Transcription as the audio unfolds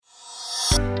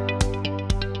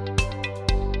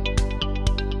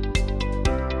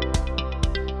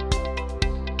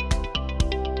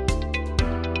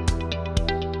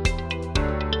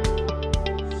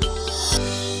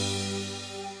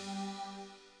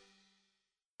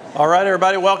All right,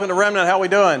 everybody, welcome to Remnant. How we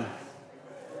doing?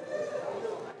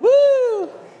 Woo!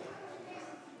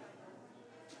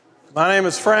 My name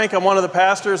is Frank. I'm one of the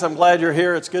pastors. I'm glad you're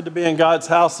here. It's good to be in God's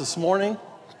house this morning.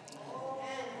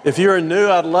 If you're new,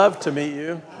 I'd love to meet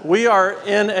you. We are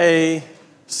in a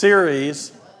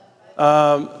series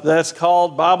that's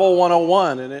called Bible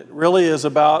 101, and it really is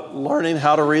about learning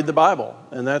how to read the Bible.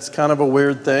 And that's kind of a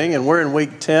weird thing, and we're in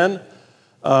week 10.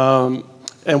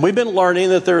 And we've been learning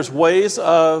that there's ways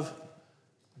of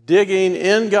digging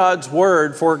in God's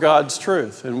Word for God's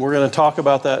truth. And we're going to talk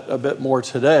about that a bit more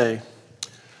today.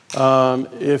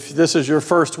 If this is your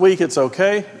first week, it's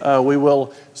okay. We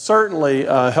will certainly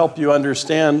help you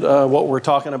understand what we're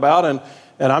talking about.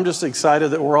 And I'm just excited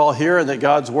that we're all here and that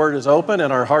God's Word is open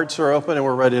and our hearts are open and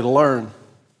we're ready to learn.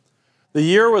 The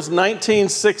year was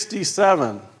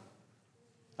 1967.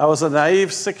 I was a naive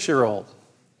 6-year-old.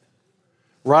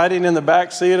 Riding in the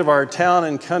back seat of our town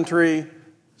and country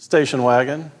station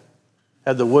wagon,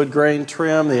 had the wood grain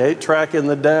trim, the 8-track in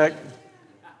the deck.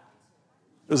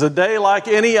 It was a day like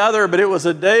any other, but it was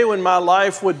a day when my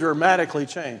life would dramatically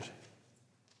change.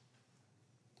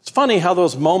 It's funny how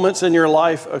those moments in your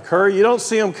life occur. You don't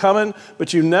see them coming,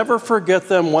 but you never forget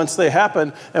them once they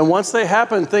happen. And once they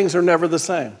happen, things are never the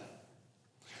same.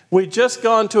 We'd just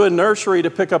gone to a nursery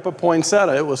to pick up a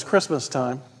poinsettia. It was Christmas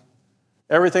time.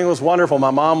 Everything was wonderful.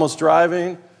 My mom was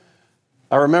driving.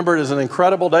 I remember it as an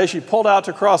incredible day. She pulled out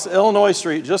to cross Illinois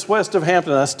Street just west of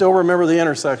Hampton. I still remember the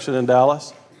intersection in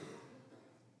Dallas.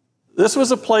 This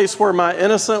was a place where my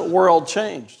innocent world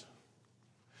changed.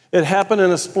 It happened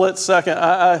in a split second.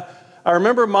 I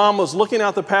remember Mom was looking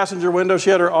out the passenger window.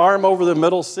 She had her arm over the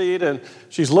middle seat, and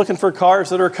she's looking for cars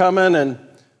that are coming. And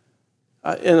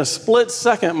in a split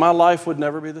second, my life would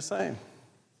never be the same.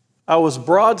 I was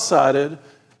broadsided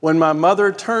when my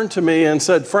mother turned to me and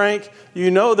said, "Frank,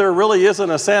 you know there really isn't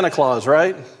a Santa Claus,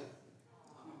 right?"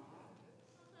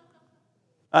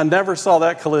 I never saw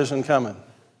that collision coming.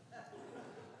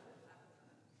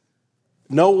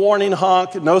 No warning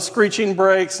honk, no screeching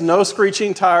brakes, no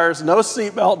screeching tires, no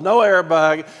seatbelt, no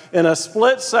airbag. In a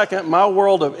split second, my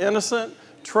world of innocent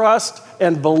trust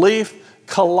and belief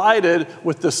collided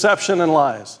with deception and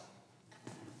lies.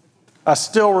 I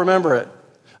still remember it.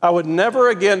 I would never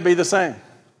again be the same.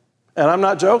 And I'm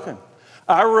not joking.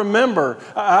 I remember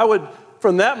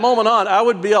from that moment on, I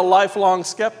would be a lifelong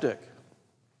skeptic.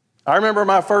 I remember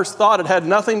my first thought, it had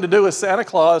nothing to do with Santa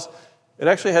Claus. It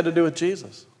actually had to do with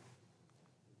Jesus.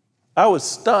 I was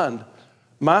stunned.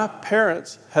 My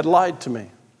parents had lied to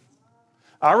me.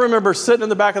 I remember sitting in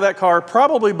the back of that car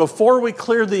probably before we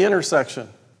cleared the intersection.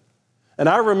 And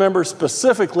I remember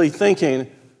specifically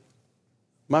thinking,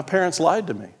 my parents lied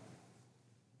to me.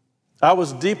 I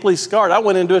was deeply scarred. I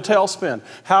went into a tailspin.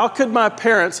 How could my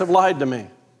parents have lied to me?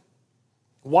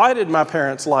 Why did my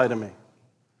parents lie to me?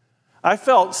 I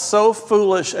felt so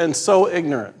foolish and so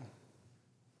ignorant.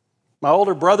 My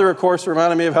older brother, of course,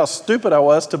 reminded me of how stupid I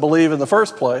was to believe in the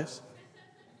first place.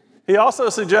 He also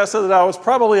suggested that I was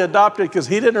probably adopted because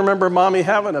he didn't remember Mommy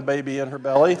having a baby in her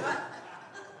belly.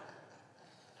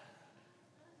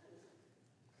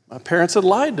 My parents had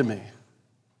lied to me.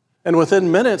 And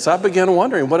within minutes, I began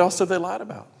wondering, what else have they lied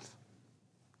about?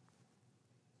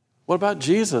 What about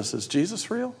Jesus? Is Jesus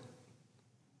real?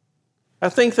 I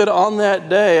think that on that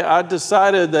day, I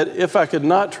decided that if I could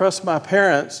not trust my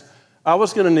parents, I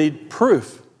was going to need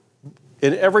proof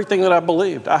in everything that I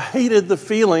believed. I hated the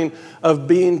feeling of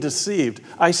being deceived.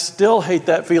 I still hate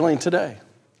that feeling today.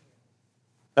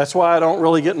 That's why I don't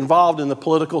really get involved in the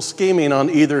political scheming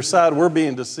on either side. We're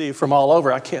being deceived from all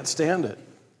over. I can't stand it.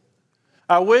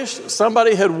 I wish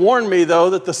somebody had warned me, though,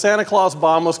 that the Santa Claus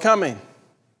bomb was coming.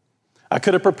 I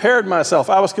could have prepared myself.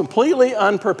 I was completely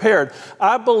unprepared.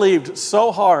 I believed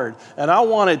so hard, and I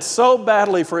wanted so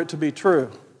badly for it to be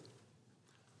true.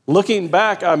 Looking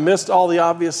back, I missed all the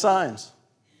obvious signs.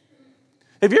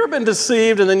 Have you ever been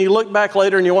deceived, and then you look back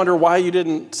later and you wonder why you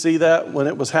didn't see that when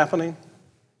it was happening?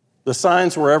 The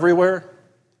signs were everywhere.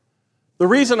 The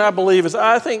reason I believe is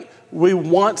I think we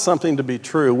want something to be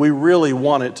true. We really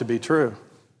want it to be true.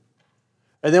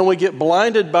 And then we get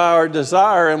blinded by our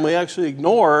desire and we actually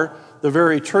ignore the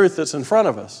very truth that's in front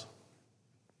of us.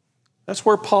 That's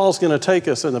where Paul's going to take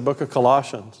us in the book of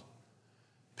Colossians.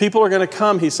 People are going to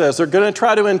come, he says. They're going to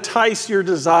try to entice your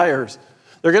desires.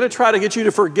 They're going to try to get you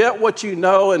to forget what you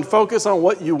know and focus on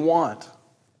what you want.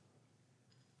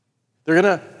 They're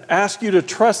going to ask you to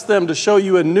trust them to show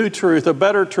you a new truth, a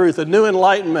better truth, a new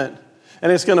enlightenment.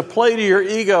 And it's going to play to your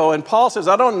ego. And Paul says,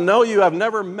 I don't know you, I've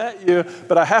never met you,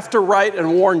 but I have to write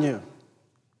and warn you.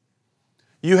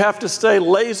 You have to stay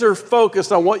laser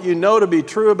focused on what you know to be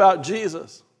true about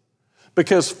Jesus.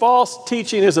 because false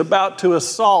teaching is about to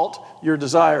assault your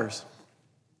desires.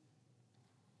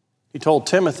 He told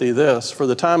Timothy this, "For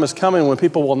the time is coming when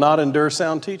people will not endure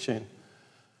sound teaching.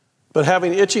 But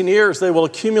having itching ears, they will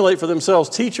accumulate for themselves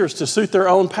teachers to suit their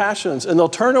own passions, and they'll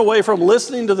turn away from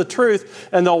listening to the truth,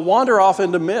 and they'll wander off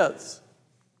into myths."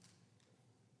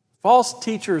 False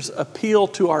teachers appeal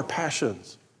to our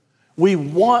passions. We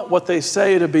want what they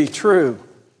say to be true.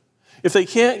 If they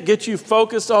can't get you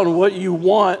focused on what you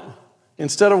want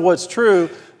instead of what's true,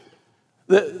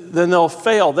 then they'll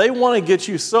fail. They want to get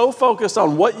you so focused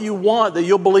on what you want that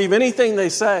you'll believe anything they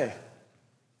say.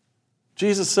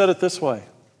 Jesus said it this way: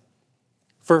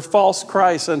 "For false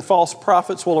Christs and false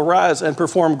prophets will arise and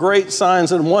perform great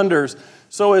signs and wonders,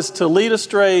 so as to lead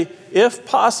astray, if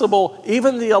possible,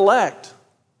 even the elect.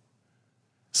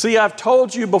 See, I've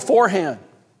told you beforehand."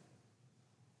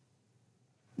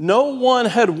 No one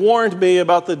had warned me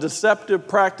about the deceptive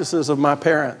practices of my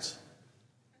parents.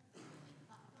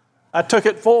 I took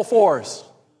it full force.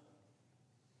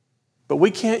 But we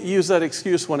can't use that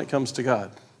excuse when it comes to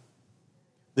God.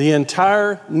 The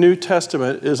entire New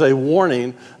Testament is a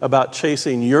warning about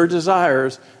chasing your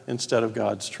desires instead of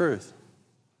God's truth.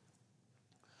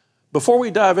 Before we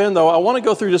dive in, though, I want to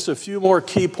go through just a few more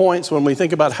key points when we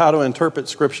think about how to interpret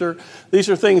Scripture. These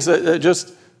are things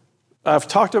that I've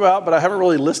talked about, but I haven't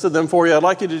really listed them for you. I'd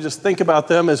like you to just think about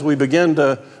them as we begin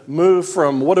to move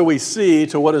from what do we see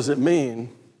to what does it mean.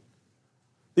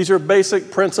 These are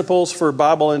basic principles for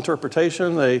Bible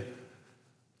interpretation.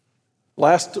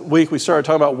 Last week we started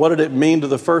talking about what did it mean to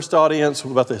the first audience,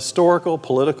 about the historical,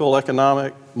 political,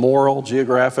 economic, moral,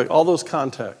 geographic, all those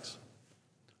contexts.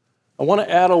 I want to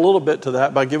add a little bit to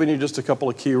that by giving you just a couple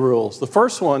of key rules. The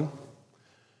first one,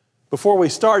 before we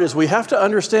start, is we have to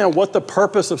understand what the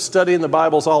purpose of studying the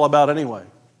Bible is all about anyway.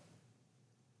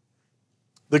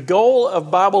 The goal of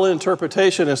Bible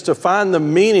interpretation is to find the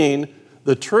meaning,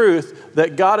 the truth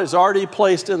that God has already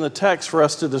placed in the text for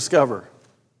us to discover.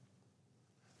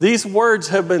 These words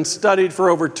have been studied for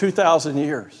over 2,000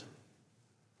 years.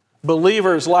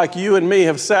 Believers like you and me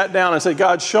have sat down and said,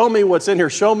 "God, show me what's in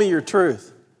here. Show me your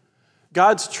truth."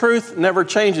 God's truth never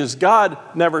changes. God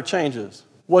never changes.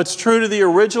 What's true to the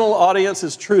original audience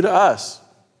is true to us.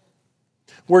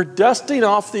 We're dusting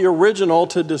off the original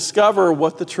to discover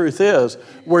what the truth is.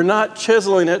 We're not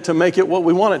chiseling it to make it what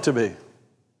we want it to be.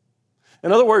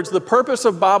 In other words, the purpose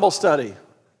of Bible study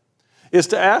is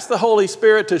to ask the Holy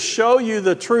Spirit to show you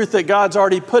the truth that God's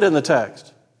already put in the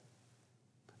text.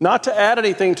 Not to add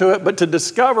anything to it, but to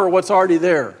discover what's already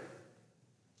there.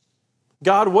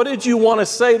 God, what did you want to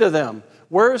say to them?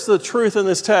 Where's the truth in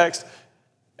this text?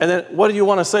 And then what do you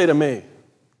want to say to me?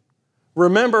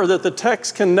 Remember that the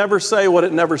text can never say what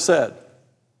it never said.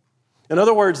 In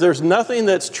other words, there's nothing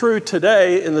that's true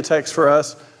today in the text for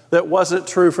us that wasn't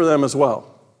true for them as well.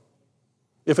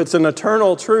 If it's an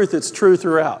eternal truth, it's true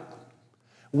throughout.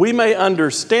 We may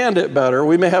understand it better,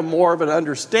 we may have more of an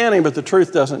understanding, but the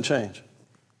truth doesn't change.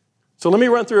 So let me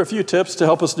run through a few tips to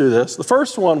help us do this. The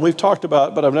first one we've talked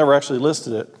about, but I've never actually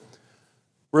listed it.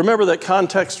 Remember that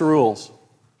context rules.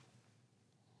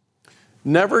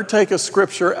 Never take a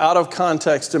scripture out of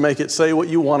context to make it say what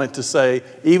you want it to say,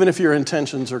 even if your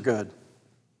intentions are good.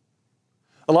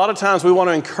 A lot of times we want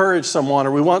to encourage someone,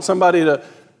 or we want somebody to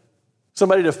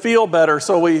feel better,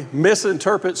 so we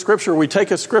misinterpret Scripture. We take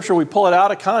a Scripture, we pull it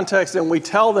out of context, and we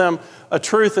tell them a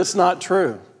truth that's not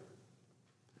true.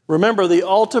 Remember, the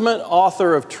ultimate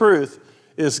author of truth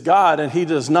is God, and He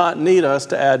does not need us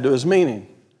to add to His meaning.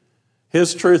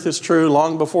 His truth is true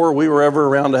long before we were ever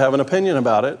around to have an opinion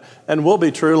about it, and will be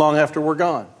true long after we're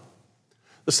gone.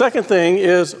 The second thing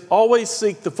is always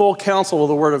seek the full counsel of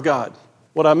the Word of God.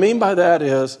 What I mean by that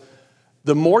is,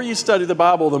 the more you study the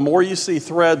Bible, the more you see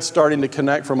threads starting to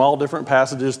connect from all different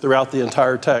passages throughout the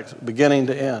entire text, beginning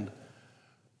to end.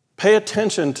 Pay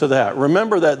attention to that.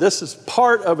 Remember that this is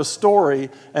part of a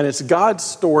story, and it's God's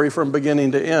story from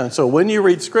beginning to end. So when you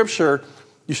read Scripture,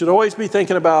 you should always be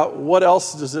thinking about, what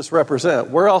else does this represent?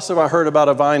 Where else have I heard about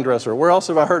a vine dresser? Where else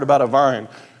have I heard about a vine?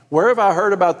 Where have I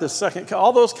heard about this second?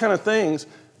 All those kind of things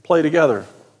play together.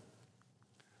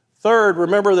 Third,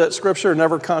 remember that Scripture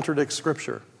never contradicts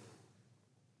Scripture.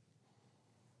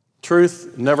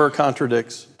 Truth never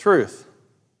contradicts truth.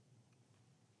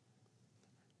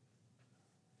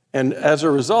 And as a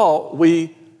result,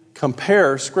 we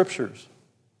compare Scriptures.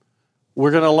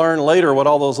 We're going to learn later what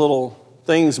all those little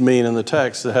things mean in the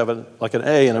text that have like an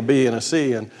A and a B and a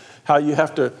C, and how you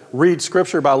have to read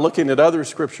Scripture by looking at other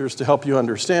Scriptures to help you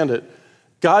understand it.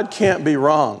 God can't be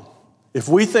wrong. If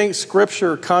we think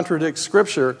Scripture contradicts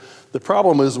Scripture, the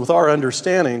problem is with our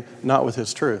understanding, not with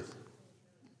His truth.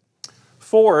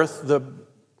 Fourth, the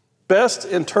best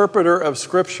interpreter of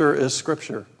Scripture is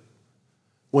Scripture.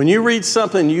 When you read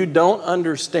something you don't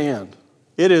understand,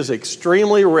 it is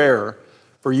extremely rare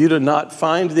for you to not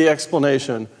find the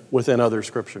explanation within other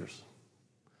scriptures.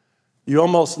 You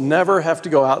almost never have to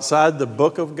go outside the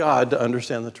book of God to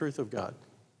understand the truth of God.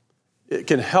 It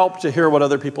can help to hear what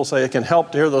other people say. It can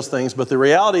help to hear those things. But the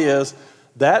reality is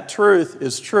that truth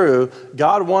is true.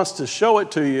 God wants to show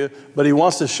it to you, but he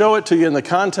wants to show it to you in the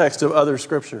context of other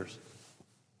scriptures.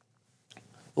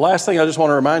 The last thing I just want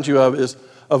to remind you of is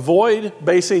avoid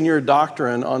basing your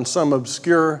doctrine on some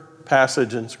obscure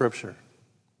passage in Scripture.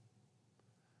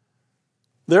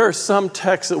 There are some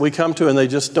texts that we come to and they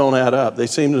just don't add up. They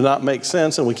seem to not make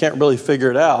sense and we can't really figure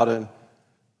it out. And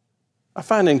I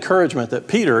find encouragement that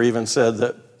Peter even said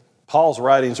that Paul's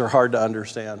writings are hard to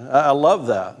understand. I love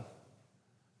that.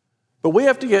 But we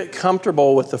have to get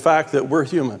comfortable with the fact that we're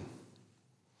human.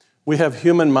 We have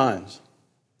human minds.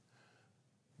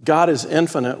 God is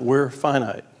infinite, we're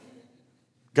finite.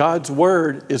 God's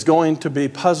word is going to be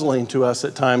puzzling to us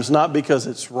at times, not because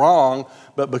it's wrong,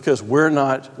 but because we're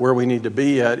not where we need to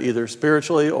be yet, either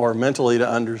spiritually or mentally, to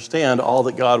understand all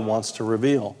that God wants to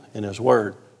reveal in his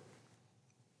word.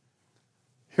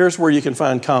 Here's where you can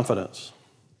find confidence.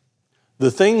 The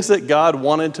things that God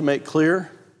wanted to make clear,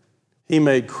 he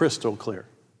made crystal clear.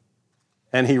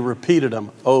 And he repeated them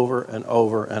over and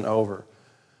over and over.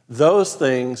 Those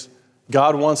things,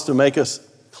 God wants to make us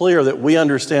clear that we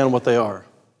understand what they are.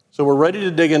 So we're ready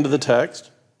to dig into the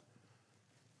text.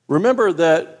 Remember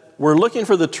that we're looking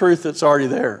for the truth that's already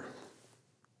there.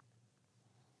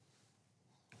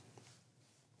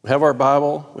 We have our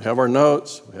Bible, we have our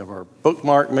notes, we have our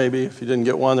bookmark maybe. If you didn't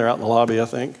get one, they're out in the lobby, I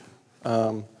think.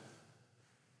 But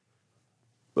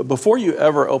before you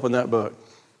ever open that book,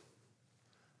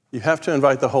 you have to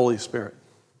invite the Holy Spirit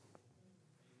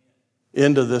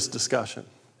into this discussion.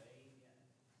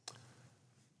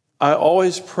 I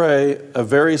always pray a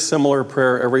very similar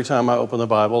prayer every time I open the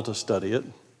Bible to study it.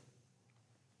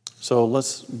 So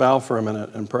let's bow for a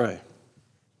minute and pray.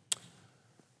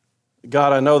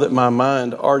 God, I know that my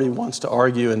mind already wants to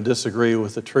argue and disagree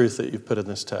with the truth that you've put in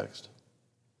this text.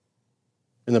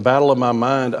 In the battle of my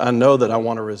mind, I know that I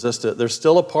want to resist it. There's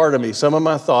still a part of me, some of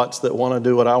my thoughts that want to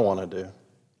do what I want to do.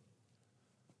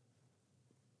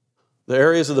 The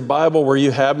areas of the Bible where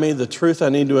you have me, the truth I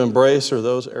need to embrace are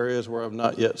those areas where I've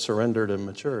not yet surrendered and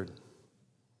matured.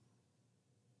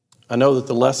 I know that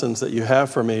the lessons that you have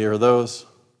for me are those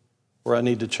where I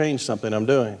need to change something I'm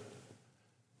doing.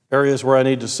 Areas where I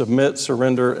need to submit,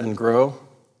 surrender, and grow.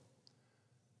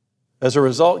 As a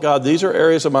result, God, these are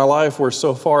areas of my life where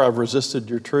so far I've resisted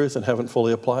your truth and haven't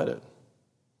fully applied it.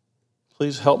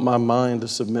 Please help my mind to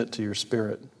submit to your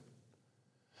Spirit.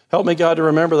 Help me, God, to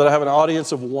remember that I have an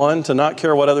audience of one, to not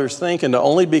care what others think, and to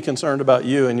only be concerned about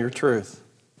you and your truth.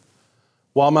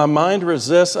 While my mind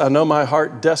resists, I know my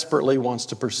heart desperately wants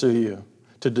to pursue you,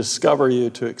 to discover you,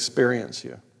 to experience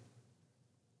you.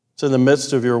 It's in the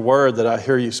midst of your word that I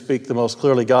hear you speak the most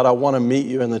clearly. God, I want to meet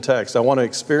you in the text. I want to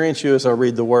experience you as I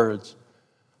read the words.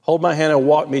 Hold my hand and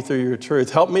walk me through your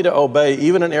truth. Help me to obey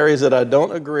even in areas that I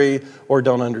don't agree or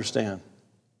don't understand.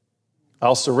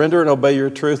 I'll surrender and obey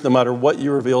your truth no matter what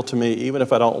you reveal to me, even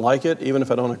if I don't like it, even if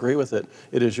I don't agree with it.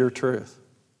 It is your truth.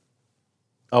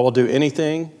 I will do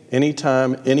anything,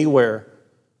 anytime, anywhere,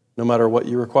 no matter what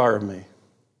you require of me.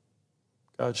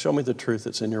 God, show me the truth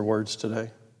that's in your words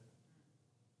today.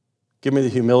 Give me the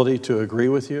humility to agree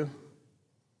with you,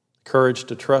 courage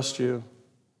to trust you,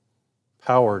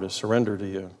 power to surrender to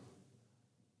you,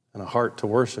 and a heart to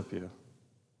worship you. I'm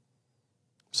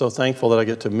so thankful that I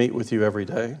get to meet with you every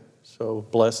day. So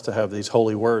blessed to have these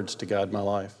holy words to guide my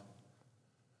life.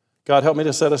 God, help me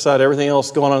to set aside everything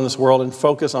else going on in this world and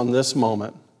focus on this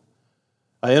moment.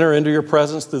 I enter into your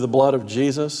presence through the blood of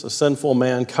Jesus, a sinful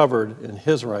man covered in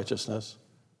his righteousness,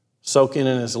 soaking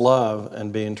in his love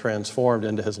and being transformed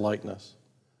into his likeness.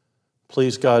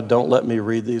 Please, God, don't let me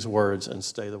read these words and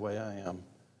stay the way I am.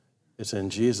 It's in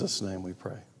Jesus' name we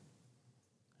pray.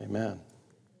 Amen.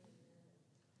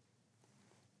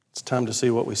 It's time to see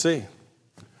what we see.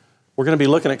 We're going to be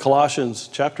looking at Colossians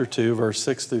chapter 2, verse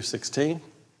 6 through 16.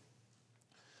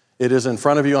 It is in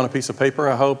front of you on a piece of paper,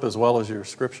 I hope, as well as your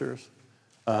scriptures.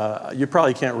 You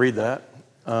probably can't read that.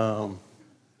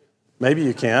 Maybe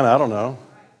you can, I don't know.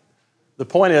 The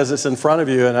point is, it's in front of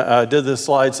you, and I did this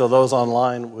slide so those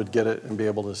online would get it and be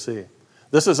able to see.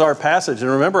 This is our passage,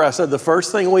 and remember I said the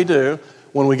first thing we do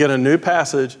when we get a new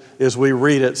passage is we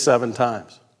read it 7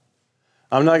 times.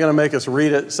 I'm not going to make us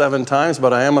read it 7 times,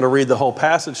 but I am going to read the whole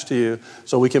passage to you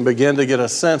so we can begin to get a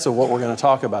sense of what we're going to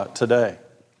talk about today.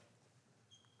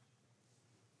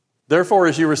 Therefore,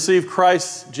 as you receive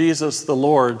Christ Jesus the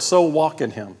Lord, so walk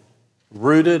in him,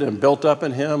 rooted and built up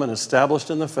in him and established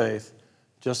in the faith,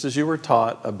 just as you were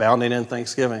taught, abounding in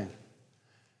thanksgiving.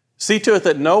 See to it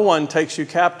that no one takes you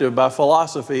captive by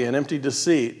philosophy and empty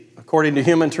deceit, according to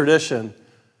human tradition,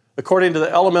 according to the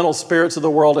elemental spirits of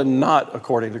the world, and not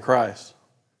according to Christ.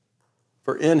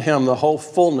 For in him the whole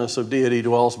fullness of deity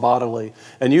dwells bodily,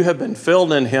 and you have been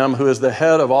filled in him who is the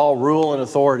head of all rule and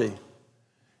authority.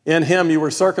 In him you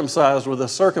were circumcised with a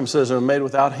circumcision made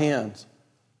without hands,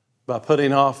 by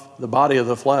putting off the body of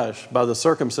the flesh, by the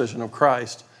circumcision of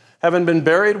Christ, having been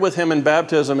buried with him in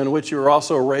baptism, in which you were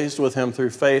also raised with him through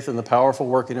faith in the powerful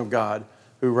working of God,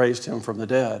 who raised him from the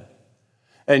dead.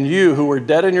 And you, who were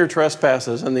dead in your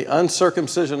trespasses and the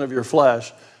uncircumcision of your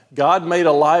flesh, God made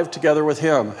alive together with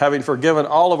him, having forgiven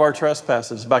all of our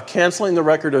trespasses, by canceling the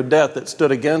record of debt that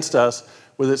stood against us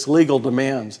with its legal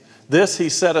demands. This he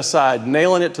set aside,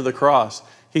 nailing it to the cross.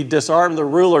 He disarmed the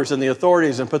rulers and the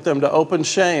authorities and put them to open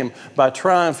shame by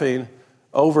triumphing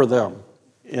over them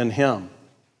in him.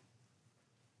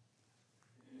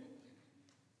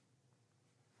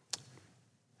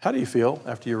 How do you feel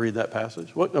after you read that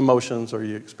passage? What emotions are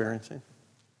you experiencing?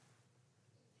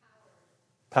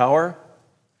 Power?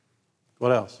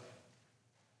 What else?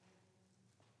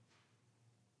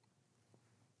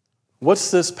 What's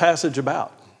this passage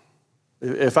about?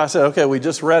 If I said, okay, we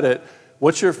just read it,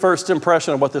 what's your first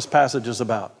impression of what this passage is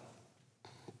about?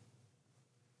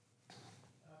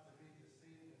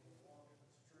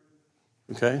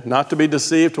 Okay, not to be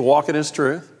deceived, to walk in his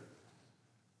truth.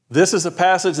 This is a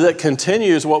passage that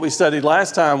continues what we studied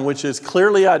last time, which is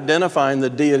clearly identifying the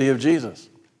deity of Jesus.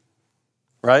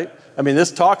 Right? I mean,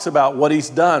 this talks about what he's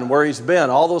done, where he's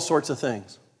been, all those sorts of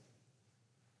things.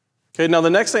 Okay, now the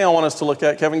next thing I want us to look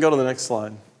at, Kevin, go to the next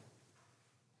slide.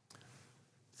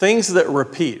 Things that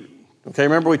repeat. Okay,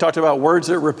 remember we talked about words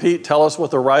that repeat, tell us what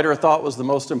the writer thought was the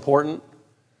most important.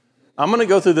 I'm going to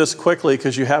go through this quickly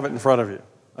because you have it in front of you.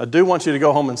 I do want you to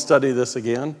go home and study this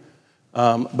again.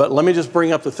 But let me just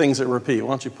bring up the things that repeat. Why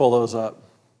don't you pull those up?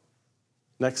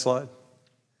 Next slide.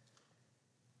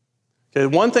 Okay,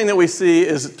 one thing that we see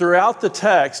is throughout the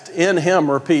text, in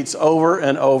him repeats over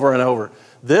and over and over.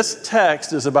 This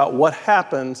text is about what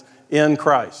happens in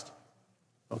Christ.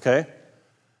 Okay?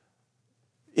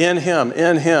 In him,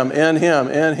 in him, in him,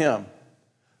 in him.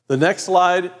 The next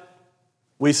slide,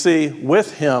 we see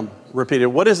with him repeated.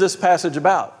 What is this passage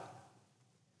about?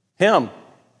 Him,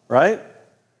 right?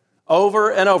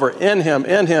 Over and over. In him,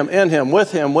 in him, in him,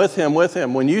 with him, with him, with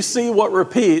him. When you see what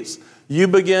repeats, you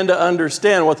begin to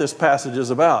understand what this passage is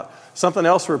about. Something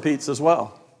else repeats as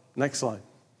well. Next slide.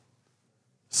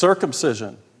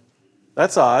 Circumcision.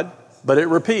 That's odd, but it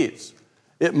repeats.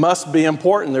 It must be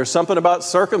important. There's something about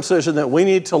circumcision that we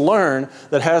need to learn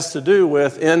that has to do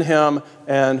with in him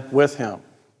and with him.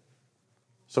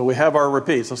 So we have our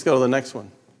repeats. Let's go to the next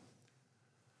one.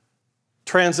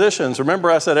 Transitions. Remember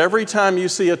I said every time you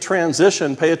see a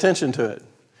transition, pay attention to it.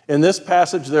 In this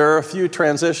passage, there are a few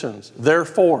transitions.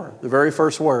 Therefore, the very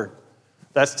first word.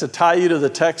 That's to tie you to the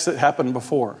text that happened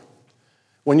before.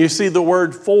 When you see the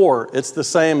word for, it's the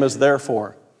same as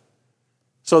therefore.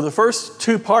 So the first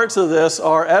two parts of this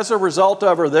are as a result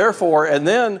of or therefore, and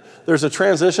then there's a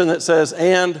transition that says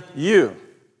and you.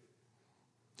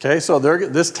 Okay, so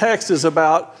this text is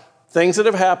about things that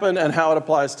have happened and how it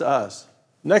applies to us.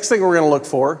 Next thing we're going to look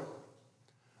for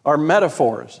are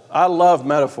metaphors. I love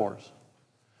metaphors.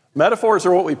 Metaphors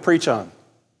are what we preach on.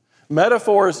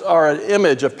 Metaphors are an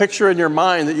image, a picture in your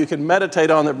mind that you can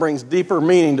meditate on that brings deeper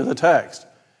meaning to the text.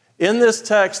 In this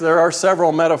text, there are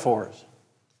several metaphors.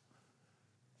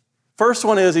 First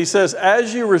one is, he says,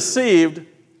 as you received,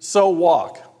 so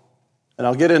walk. And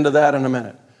I'll get into that in a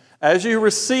minute. As you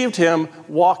received him,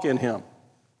 walk in him.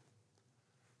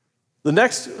 The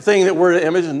next thing that we're to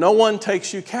image is no one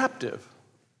takes you captive.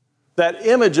 That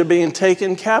image of being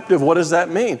taken captive, what does that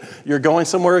mean? You're going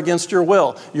somewhere against your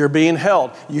will. You're being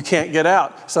held. You can't get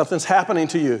out. Something's happening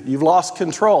to you. You've lost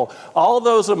control. All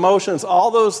those emotions,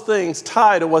 all those things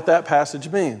tie to what that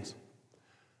passage means.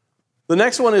 The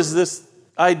next one is this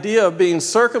idea of being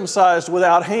circumcised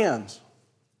without hands.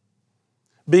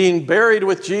 Being buried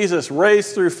with Jesus,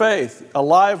 raised through faith,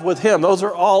 alive with him. Those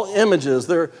are all images.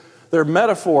 They're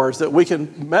metaphors that we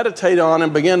can meditate on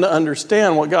and begin to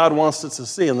understand what God wants us to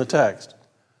see in the text.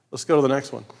 Let's go to the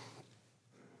next one.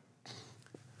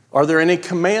 Are there any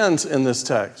commands in this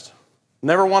text?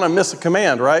 Never want to miss a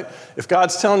command, right? If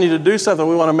God's telling you to do something,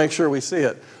 we want to make sure we see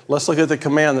it. Let's look at the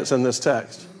command that's in this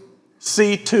text.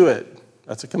 See to it.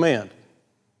 That's a command.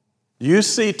 You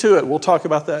see to it. We'll talk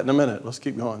about that in a minute. Let's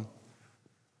keep going.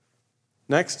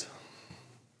 Next.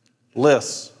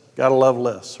 Lists. Gotta love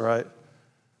lists, right?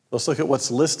 Let's look at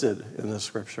what's listed in this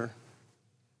scripture.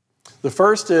 The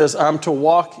first is I'm to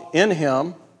walk in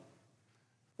him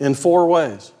in 4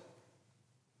 ways.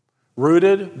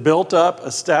 Rooted, built up,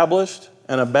 established,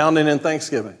 and abounding in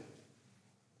thanksgiving.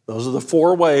 Those are the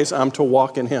 4 ways I'm to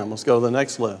walk in him. Let's go to the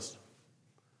next list.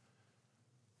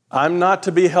 I'm not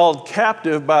to be held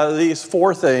captive by these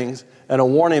 4 things, and a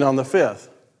warning on the 5th.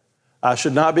 I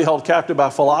should not be held captive by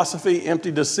philosophy,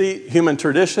 empty deceit, human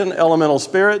tradition, elemental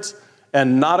spirits,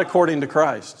 and not according to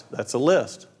Christ. That's a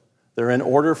list. They're in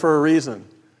order for a reason.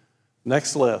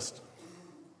 Next list.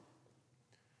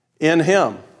 In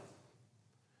him.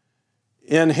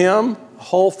 In him,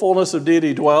 whole fullness of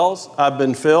deity dwells. I've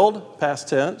been filled, past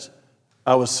tense.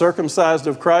 I was circumcised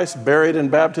of Christ, buried in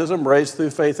baptism, raised through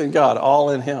faith in God,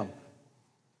 all in him.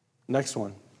 Next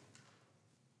one.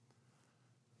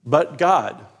 But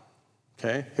God.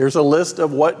 Okay, here's a list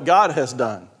of what God has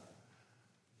done.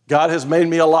 God has made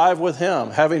me alive with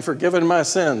him, having forgiven my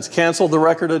sins, canceled the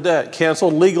record of debt,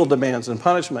 canceled legal demands and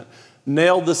punishment,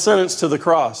 nailed the sentence to the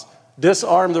cross,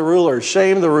 disarmed the rulers,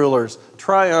 shamed the rulers,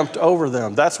 triumphed over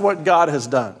them. That's what God has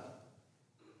done.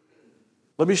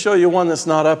 Let me show you one that's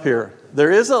not up here.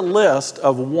 There is a list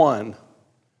of 1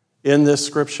 in this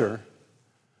scripture.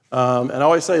 And I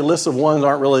always say lists of 1s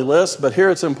aren't really lists, but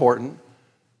here it's important.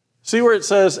 See where it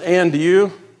says, and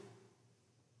you?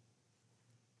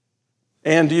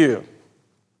 And you.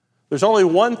 There's only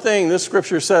one thing this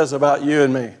scripture says about you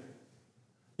and me.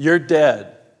 You're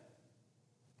dead.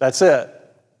 That's it.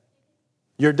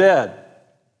 You're dead.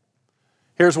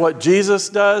 Here's what Jesus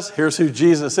does. Here's who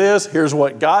Jesus is. Here's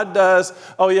what God does.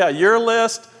 Oh yeah, your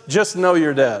list, just know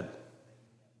you're dead.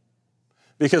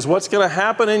 Because what's going to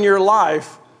happen in your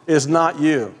life is not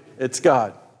you. It's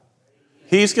God.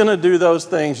 He's going to do those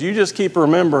things. You just keep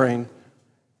remembering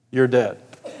you're dead.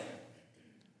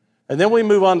 And then we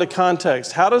move on to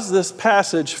context. How does this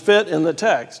passage fit in the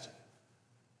text?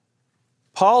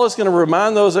 Paul is going to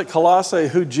remind those at Colossae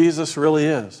who Jesus really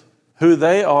is, who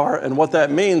they are, and what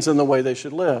that means in the way they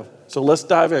should live. So let's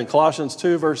dive in. Colossians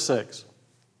 2, verse 6.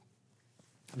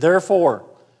 Therefore,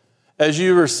 as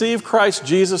you receive Christ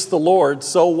Jesus the Lord,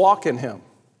 so walk in him.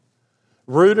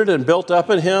 Rooted and built up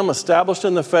in him, established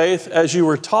in the faith, as you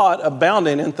were taught,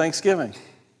 abounding in thanksgiving.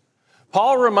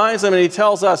 Paul reminds them and he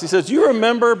tells us, he says, you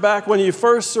remember back when you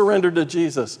first surrendered to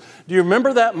Jesus? Do you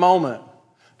remember that moment?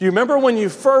 Do you remember when you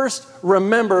first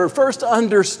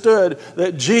understood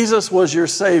that Jesus was your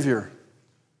Savior?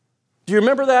 Do you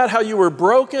remember that, how you were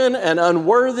broken and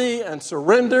unworthy and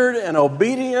surrendered and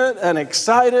obedient and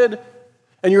excited,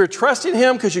 and you were trusting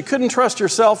him because you couldn't trust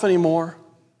yourself anymore?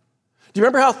 Do you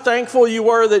remember how thankful you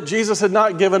were that Jesus had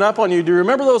not given up on you? Do you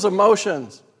remember those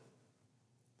emotions?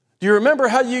 Do you remember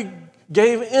how you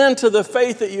gave in to the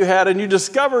faith that you had and you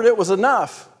discovered it was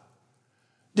enough?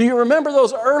 Do you remember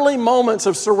those early moments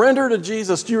of surrender to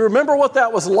Jesus? Do you remember what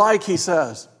that was like, he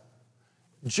says?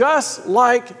 Just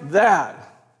like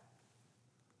that.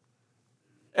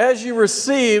 As you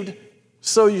received,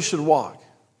 so you should walk.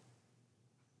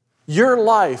 Your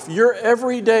life, your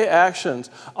everyday actions,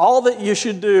 all that you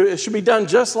should do, it should be done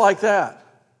just like that.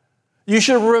 You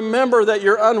should remember that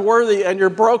you're unworthy and you're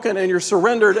broken and you're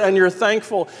surrendered and you're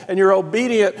thankful and you're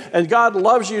obedient and God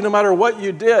loves you no matter what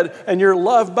you did and you're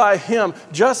loved by him.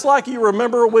 Just like you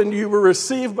remember when you were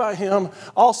received by him,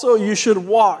 also you should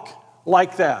walk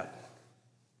like that.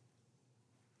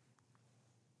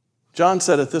 John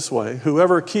said it this way,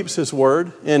 whoever keeps his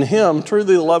word, in him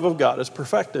truly the love of God is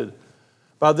perfected.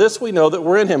 By this we know that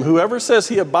we're in him. Whoever says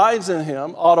he abides in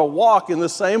him ought to walk in the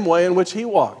same way in which he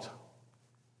walked.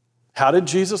 How did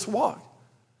Jesus walk?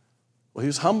 Well, he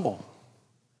was humble.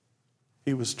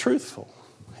 He was truthful.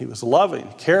 He was loving,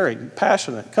 caring,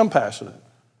 passionate, compassionate,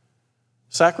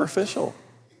 sacrificial.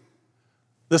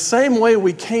 The same way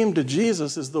we came to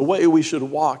Jesus is the way we should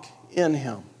walk in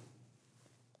him.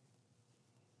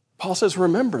 Paul says,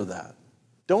 remember that.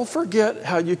 Don't forget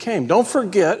how you came. Don't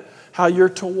forget how you're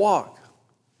to walk.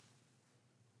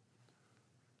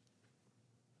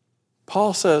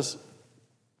 Paul says,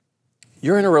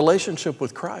 you're in a relationship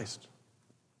with Christ.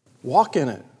 Walk in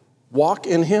it. Walk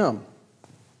in him.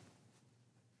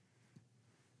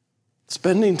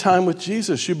 Spending time with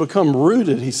Jesus, you become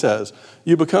rooted, he says.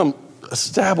 You become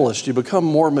established. You become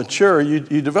more mature. You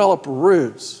develop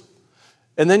roots.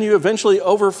 And then you eventually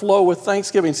overflow with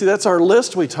thanksgiving. See, that's our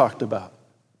list we talked about.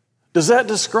 Does that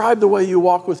describe the way you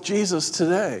walk with Jesus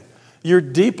today? You're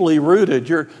deeply rooted.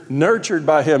 You're nurtured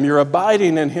by him. You're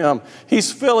abiding in him.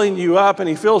 He's filling you up, and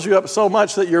he fills you up so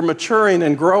much that you're maturing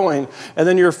and growing. And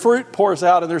then your fruit pours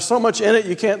out, and there's so much in it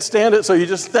you can't stand it, so you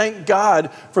just thank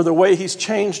God for the way he's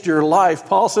changed your life.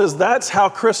 Paul says that's how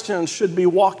Christians should be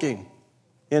walking,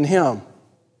 in him.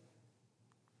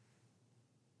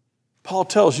 Paul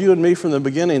tells you and me from the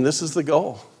beginning, this is the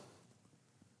goal.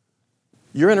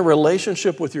 You're in a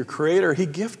relationship with your Creator. He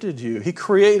gifted you. He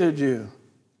created you.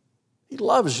 He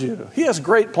loves you. He has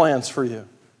great plans for you.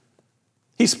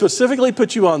 He specifically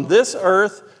put you on this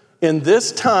earth, in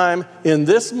this time, in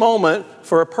this moment,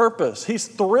 for a purpose. He's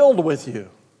thrilled with you.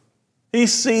 He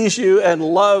sees you and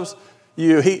loves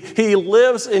you. He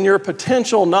lives in your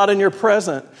potential, not in your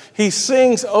present. He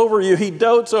sings over you. He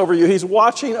dotes over you. He's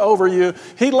watching over you.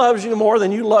 He loves you more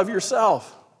than you love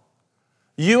yourself.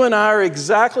 You and I are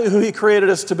exactly who he created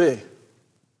us to be.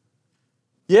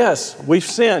 Yes, we've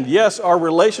sinned. Yes, our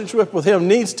relationship with him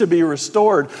needs to be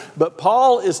restored. But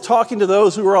Paul is talking to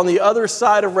those who are on the other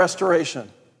side of restoration.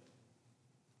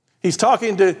 He's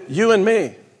talking to you and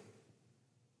me.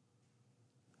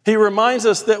 He reminds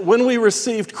us that when we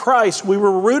received Christ, we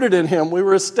were rooted in him. We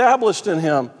were established in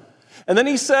him. And then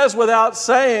he says, without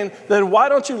saying, then why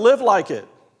don't you live like it?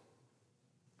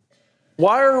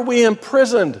 Why are we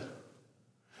imprisoned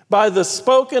by the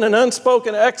spoken and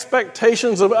unspoken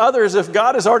expectations of others if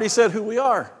God has already said who we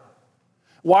are?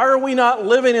 Why are we not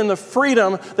living in the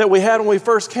freedom that we had when we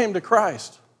first came to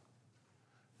Christ?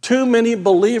 Too many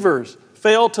believers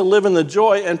fail to live in the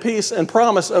joy and peace and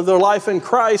promise of their life in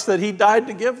Christ that he died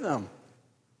to give them.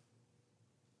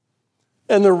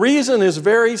 And the reason is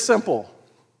very simple.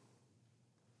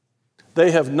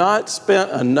 They have not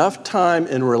spent enough time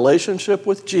in relationship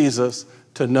with Jesus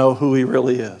to know who he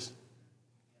really is.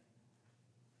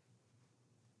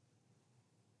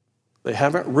 They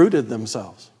haven't rooted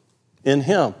themselves in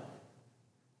him.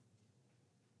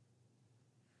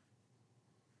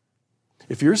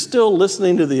 If you're still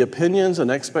listening to the opinions and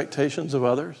expectations of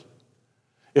others,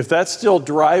 if that's still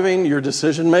driving your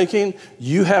decision making,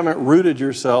 you haven't rooted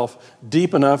yourself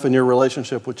deep enough in your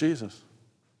relationship with Jesus.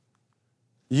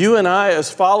 You and I,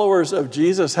 as followers of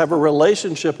Jesus, have a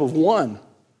relationship of one.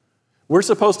 We're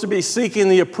supposed to be seeking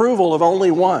the approval of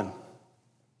only one.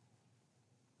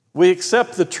 We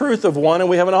accept the truth of one, and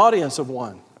we have an audience of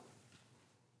one.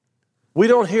 We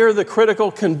don't hear the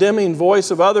critical, condemning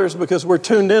voice of others because we're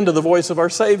tuned into the voice of our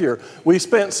Savior. We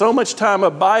spent so much time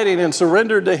abiding and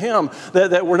surrendered to him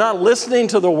that we're not listening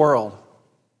to the world.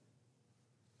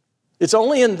 It's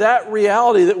only in that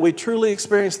reality that we truly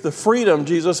experience the freedom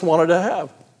Jesus wanted to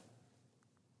have.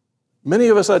 Many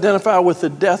of us identify with the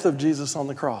death of Jesus on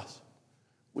the cross.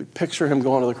 We picture him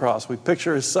going to the cross. We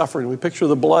picture his suffering. We picture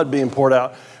the blood being poured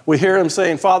out. We hear him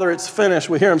saying, Father, it's finished.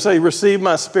 We hear him say, receive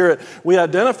my spirit. We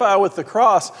identify with the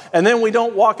cross, and then we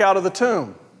don't walk out of the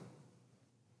tomb.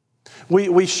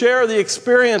 We share the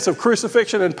experience of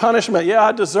crucifixion and punishment. Yeah,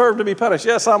 I deserve to be punished.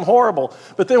 Yes, I'm horrible.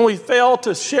 But then we fail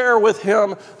to share with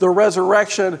him the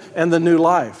resurrection and the new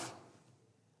life.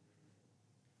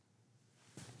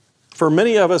 For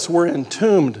many of us, we're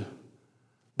entombed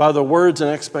by the words and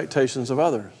expectations of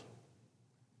others.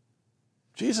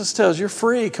 Jesus tells you're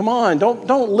free. Come on,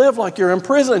 don't live like you're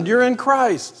imprisoned. You're in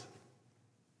Christ.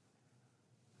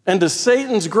 And to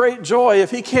Satan's great joy, if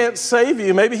he can't save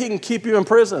you, maybe he can keep you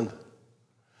imprisoned.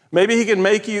 Maybe he can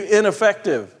make you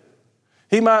ineffective.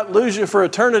 He might lose you for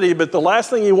eternity, but the last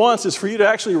thing he wants is for you to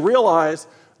actually realize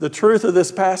the truth of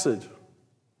this passage,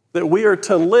 that we are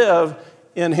to live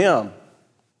in him.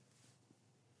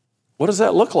 What does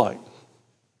that look like?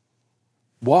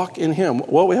 Walk in him.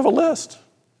 Well, we have a list,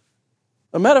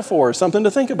 a metaphor, something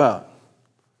to think about.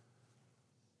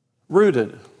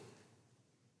 Rooted.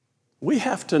 We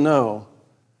have to know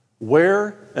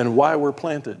where and why we're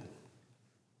planted.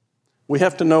 We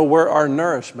have to know where our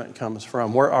nourishment comes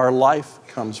from, where our life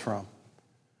comes from.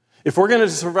 If we're going to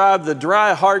survive the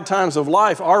dry, hard times of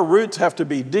life, our roots have to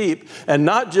be deep, and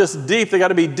not just deep, they got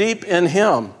to be deep in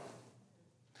him.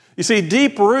 You see,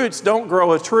 deep roots don't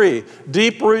grow a tree.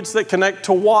 Deep roots that connect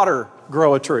to water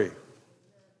grow a tree.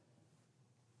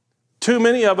 Too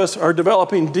many of us are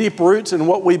developing deep roots in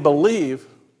what we believe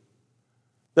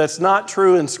that's not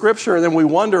true in Scripture, and then we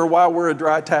wonder why we're a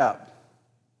dry tap.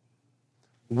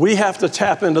 We have to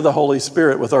tap into the Holy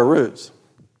Spirit with our roots.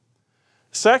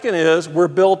 Second is we're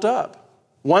built up.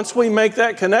 Once we make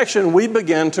that connection, we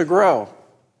begin to grow.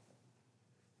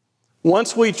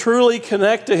 Once we truly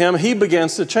connect to him, he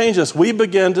begins to change us. We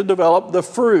begin to develop the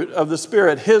fruit of the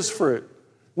Spirit, his fruit.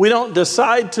 We don't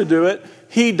decide to do it.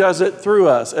 He does it through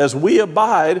us. As we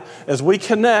abide, as we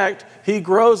connect, He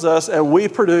grows us and we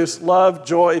produce love,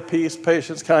 joy, peace,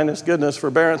 patience, kindness, goodness,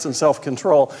 forbearance, and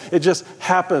self-control. It just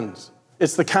happens.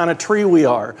 It's the kind of tree we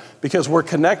are because we're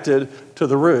connected to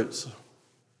the roots.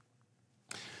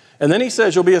 And then He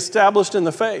says you'll be established in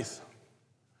the faith.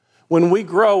 When we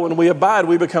grow, when we abide,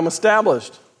 we become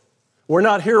established. We're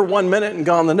not here 1 minute and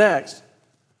gone the next.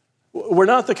 We're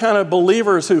not the kind of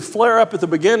believers who flare up at the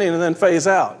beginning and then phase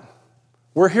out.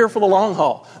 We're here for the long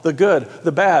haul, the good,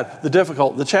 the bad, the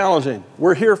difficult, the challenging.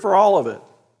 We're here for all of it.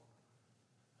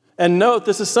 And note,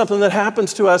 this is something that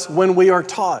happens to us when we are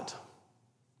taught.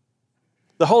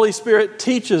 The Holy Spirit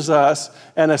teaches us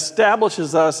and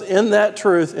establishes us in that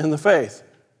truth in the faith.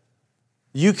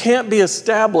 You can't be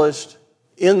established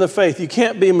in the faith. You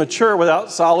can't be mature without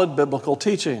solid biblical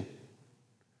teaching.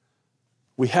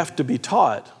 We have to be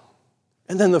taught.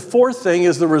 And then the fourth thing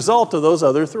is the result of those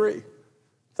other three.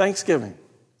 Thanksgiving.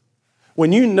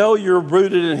 When you know you're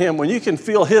rooted in Him, when you can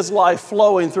feel His life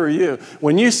flowing through you,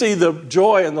 when you see the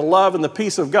joy and the love and the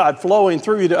peace of God flowing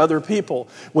through you to other people,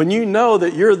 when you know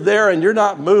that you're there and you're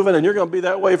not moving and you're going to be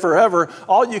that way forever,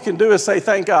 all you can do is say,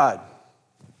 thank God.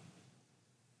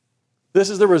 This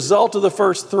is the result of the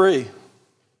first three.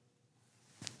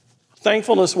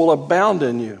 Thankfulness will abound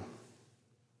in you.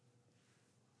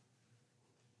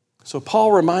 So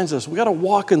Paul reminds us, we got to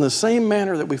walk in the same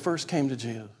manner that we first came to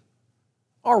Jesus.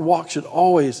 Our walk should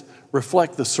always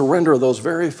reflect the surrender of those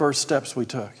very first steps we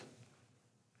took.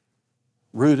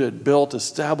 Rooted, built,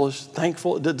 established,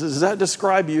 thankful. Does that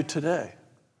describe you today?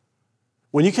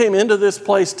 When you came into this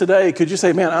place today, could you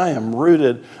say, man, I am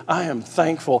rooted, I am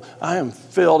thankful, I am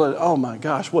filled, and oh my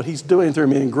gosh, what He's doing through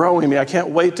me and growing me. I can't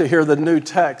wait to hear the new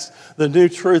text, the new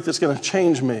truth that's going to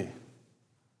change me.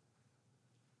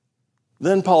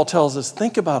 Then Paul tells us,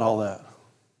 think about all that.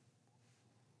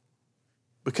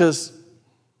 Because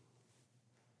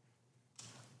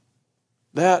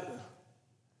that,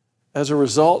 as a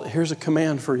result, here's a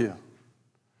command for you.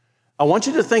 I want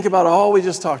you to think about all we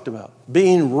just talked about.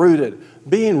 Being rooted,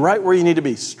 being right where you need to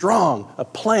be, strong, a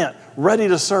plant, ready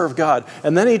to serve God.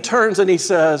 And then he turns and he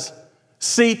says,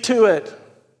 see to it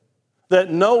that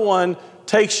no one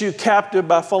takes you captive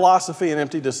by philosophy and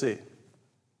empty deceit.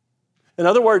 In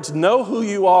other words, know who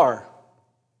you are.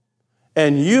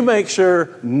 And you make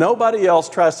sure nobody else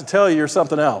tries to tell you you're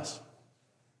something else.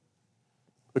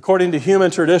 According to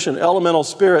human tradition, elemental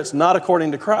spirits, not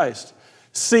according to Christ.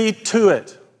 See to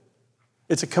it.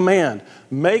 It's a command.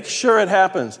 Make sure it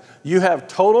happens. You have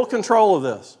total control of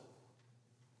this.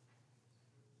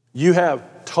 You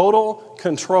have total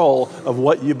control of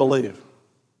what you believe.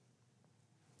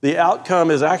 The outcome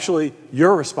is actually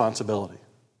your responsibility.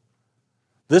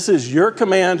 This is your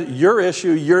command, your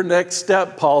issue, your next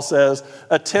step, Paul says.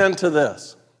 Attend to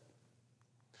this.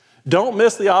 Don't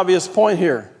miss the obvious point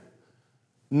here.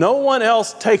 No one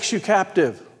else takes you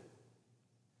captive.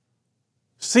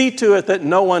 See to it that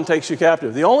no one takes you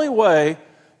captive. The only way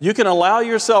you can allow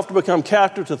yourself to become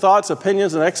captive to thoughts,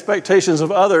 opinions, and expectations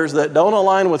of others that don't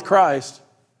align with Christ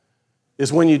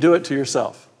is when you do it to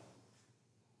yourself.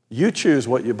 You choose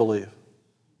what you believe.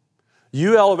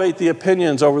 You elevate the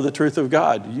opinions over the truth of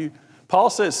God. Paul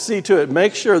says, see to it.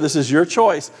 Make sure this is your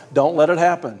choice. Don't let it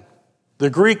happen. The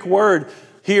Greek word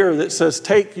here that says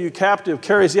take you captive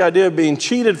carries the idea of being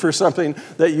cheated for something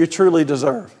that you truly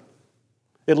deserve.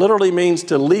 It literally means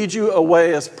to lead you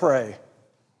away as prey.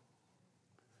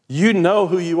 You know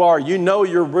who you are. You know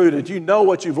you're rooted. You know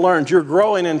what you've learned. You're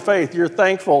growing in faith. You're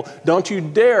thankful. Don't you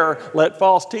dare let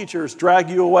false teachers drag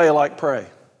you away like prey.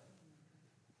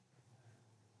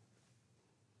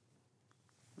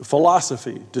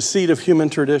 Philosophy, deceit of human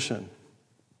tradition,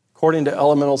 according to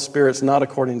elemental spirits, not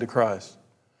according to Christ.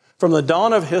 From the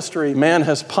dawn of history, man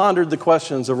has pondered the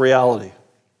questions of reality,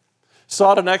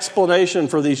 sought an explanation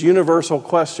for these universal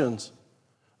questions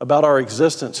about our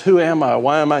existence. Who am I?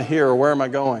 Why am I here? Where am I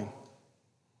going?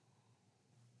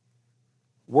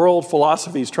 World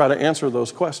philosophies try to answer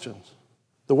those questions.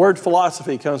 The word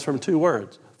philosophy comes from two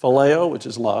words, phileo, which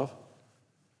is love,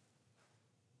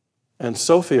 and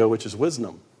sophia, which is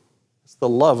wisdom. It's the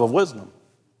love of wisdom.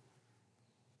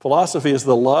 Philosophy is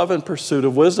the love and pursuit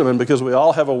of wisdom, and because we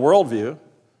all have a worldview,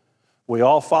 we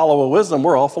all follow a wisdom,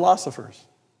 we're all philosophers.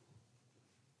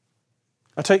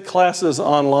 I take classes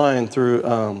online through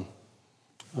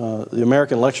the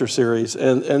American Lecture Series,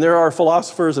 and there are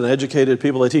philosophers and educated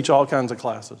people. They teach all kinds of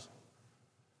classes.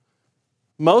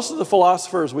 Most of the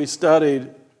philosophers we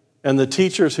studied and the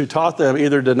teachers who taught them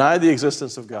either denied the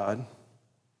existence of God,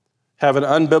 have an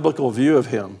unbiblical view of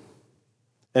Him,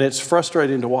 and it's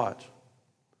frustrating to watch.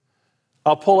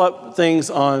 I'll pull up things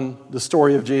on the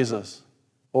story of Jesus.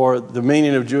 or the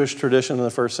meaning of Jewish tradition in the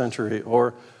first century,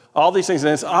 or all these things.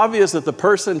 And it's obvious that the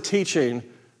person teaching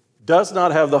does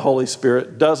not have the Holy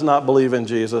Spirit, does not believe in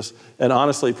Jesus, and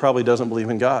honestly probably doesn't believe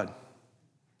in God.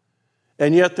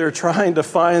 And yet they're trying to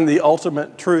find the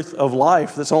ultimate truth of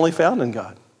life that's only found in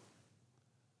God.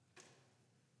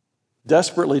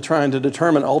 Desperately trying to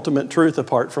determine ultimate truth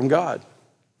apart from God.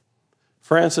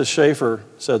 Francis Schaeffer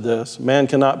said this: man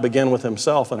cannot begin with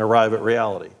himself and arrive at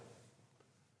reality.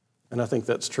 And I think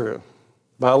that's true.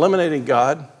 By eliminating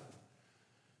God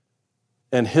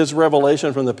and his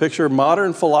revelation from the picture,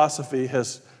 modern philosophy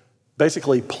has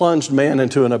basically plunged man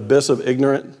into an abyss of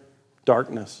ignorant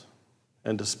darkness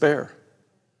and despair.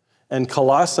 And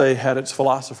Colossae had its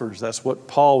philosophers. That's what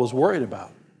Paul was worried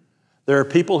about. There are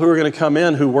people who are going to come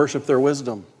in who worship their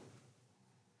wisdom.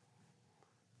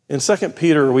 In 2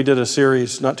 Peter, we did a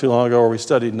series not too long ago where we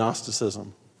studied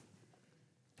Gnosticism.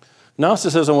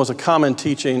 Gnosticism was a common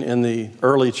teaching in the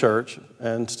early church,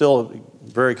 and still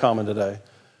very common today,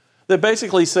 that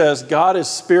basically says God is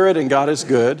spirit and God is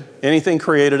good. Anything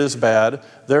created is bad.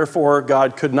 Therefore,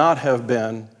 God could not have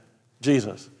been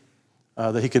Jesus.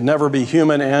 That he could never be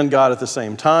human and God at the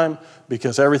same time,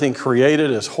 because everything created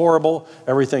is horrible,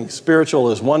 everything spiritual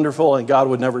is wonderful, and God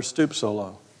would never stoop so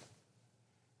low.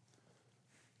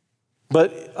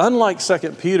 But unlike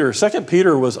 2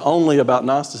 Peter was only about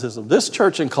Gnosticism. This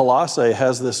church in Colossae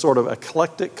has this sort of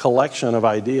eclectic collection of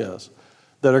ideas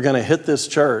that are going to hit this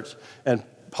church. And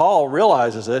Paul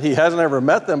realizes it. He hasn't ever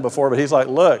met them before, but he's like,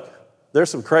 look,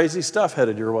 there's some crazy stuff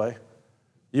headed your way.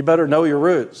 You better know your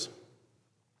roots.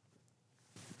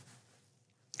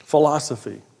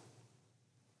 Philosophy.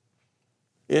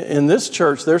 In this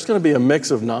church, there's going to be a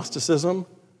mix of Gnosticism,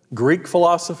 Greek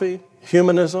philosophy,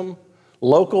 humanism,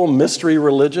 local mystery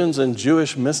religions, and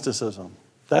Jewish mysticism.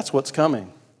 That's what's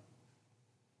coming.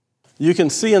 You can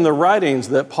see in the writings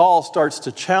that Paul starts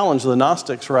to challenge the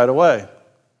Gnostics right away.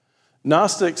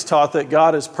 Gnostics taught that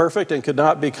God is perfect and could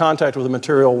not be in contact with the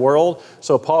material world,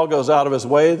 so Paul goes out of his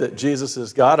way that Jesus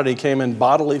is God and he came in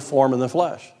bodily form in the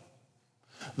flesh.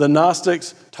 The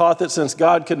Gnostics taught that since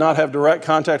God could not have direct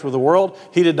contact with the world,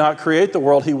 he did not create the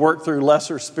world. He worked through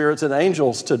lesser spirits and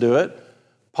angels to do it.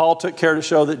 Paul took care to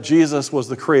show that Jesus was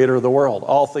the creator of the world.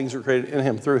 All things were created in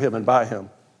him, through him, and by him.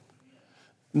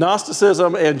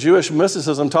 Gnosticism and Jewish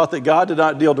mysticism taught that God did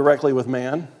not deal directly with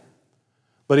man,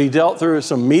 but he dealt through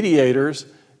some mediators,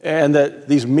 and that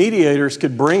these mediators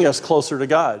could bring us closer to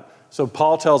God. So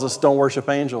Paul tells us, don't worship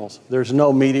angels. There's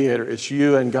no mediator. It's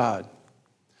you and God.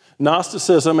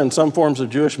 Gnosticism and some forms of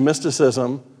Jewish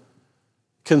mysticism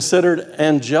considered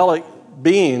angelic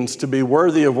beings to be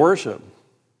worthy of worship.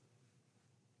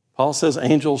 Paul says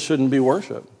angels shouldn't be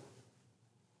worshiped.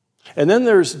 And then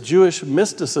there's Jewish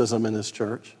mysticism in this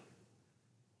church.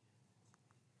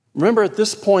 Remember, at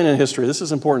this point in history, this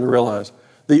is important to realize,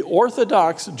 the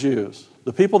Orthodox Jews,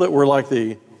 the people that were like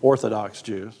the Orthodox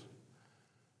Jews,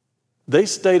 they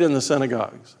stayed in the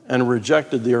synagogues and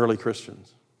rejected the early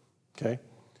Christians. Okay?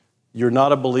 You're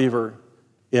not a believer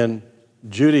in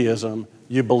Judaism.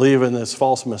 You believe in this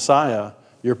false Messiah.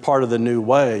 You're part of the new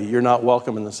way. You're not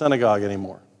welcome in the synagogue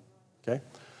anymore. Okay?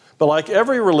 But like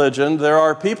every religion, there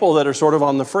are people that are sort of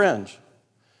on the fringe.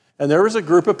 And there was a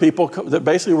group of people that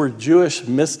basically were Jewish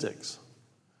mystics.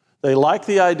 They liked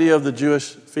the idea of the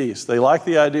Jewish feast. They liked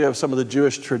the idea of some of the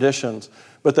Jewish traditions.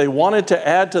 But they wanted to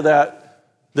add to that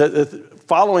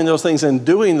following those things and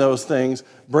doing those things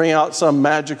bring out some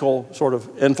magical sort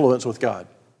of influence with God.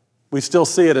 We still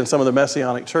see it in some of the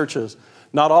Messianic churches.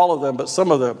 Not all of them, but some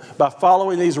of them. By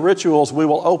following these rituals, we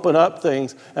will open up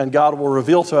things and God will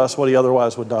reveal to us what he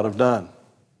otherwise would not have done.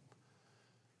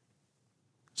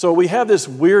 So we have this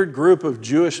weird group of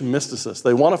Jewish mysticists.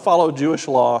 They want to follow Jewish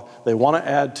law, they want to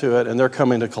add to it, and they're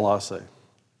coming to Colossae.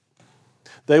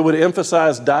 They would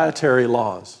emphasize dietary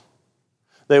laws.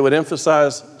 They would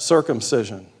emphasize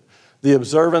circumcision, the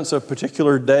observance of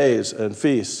particular days and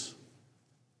feasts,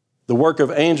 the work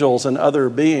of angels and other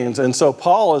beings. And so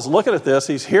Paul is looking at this.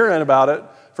 He's hearing about it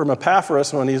from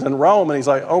Epaphras when he's in Rome, and he's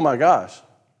like, oh my gosh,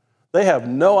 they have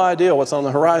no idea what's on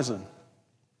the horizon.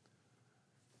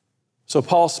 So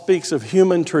Paul speaks of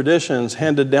human traditions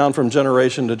handed down from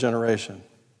generation to generation.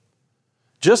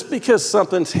 Just because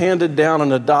something's handed down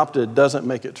and adopted doesn't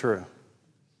make it true.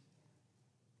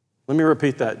 Let me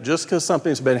repeat that. Just because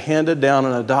something's been handed down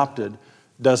and adopted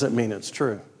doesn't mean it's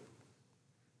true.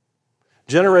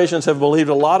 Generations have believed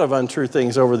a lot of untrue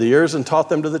things over the years and taught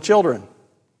them to the children.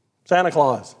 Santa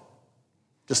Claus.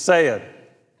 Just say it.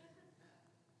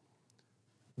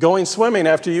 Going swimming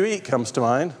after you eat comes to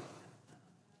mind.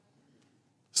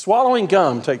 Swallowing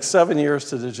gum takes 7 years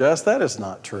to digest. That is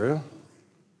not true.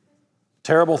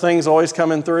 Terrible things always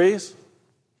come in threes.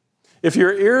 If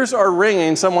your ears are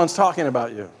ringing, someone's talking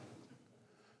about you.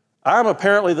 I'm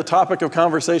apparently the topic of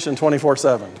conversation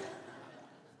 24/7.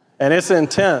 And it's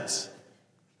intense.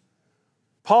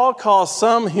 Paul calls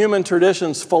some human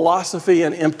traditions philosophy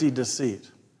and empty deceit.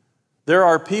 There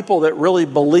are people that really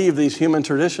believe these human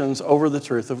traditions over the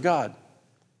truth of God.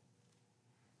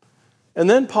 And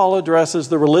then Paul addresses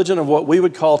the religion of what we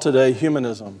would call today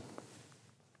humanism.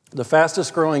 The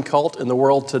fastest growing cult in the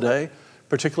world today,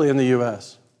 particularly in the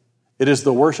U.S. It is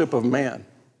the worship of man.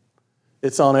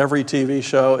 It's on every TV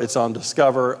show. It's on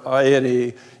Discover,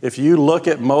 A&E. If you look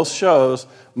at most shows,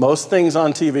 most things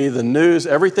on TV, the news,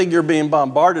 everything you're being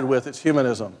bombarded with, it's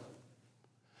humanism.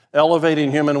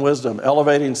 Elevating human wisdom,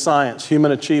 elevating science,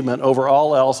 human achievement over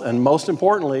all else, and most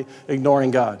importantly, ignoring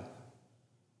God.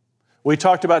 We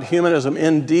talked about humanism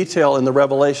in detail in the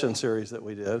Revelation series that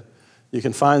we did. You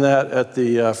can find that at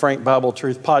the Frank Bible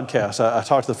Truth podcast. I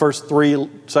talked the first 3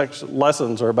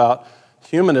 lessons are about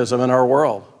humanism in our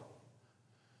world.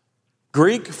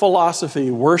 Greek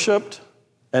philosophy worshiped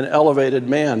and elevated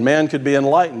man. Man could be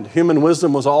enlightened. Human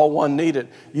wisdom was all one needed.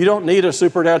 You don't need a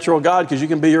supernatural God because you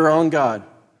can be your own God.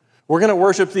 We're going to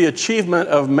worship the achievement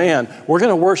of man. We're going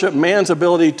to worship man's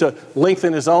ability to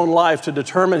lengthen his own life, to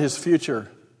determine his future.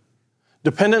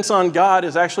 Dependence on God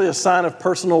is actually a sign of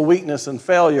personal weakness and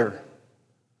failure.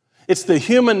 It's the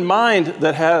human mind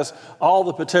that has all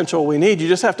the potential we need. You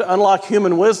just have to unlock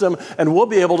human wisdom and we'll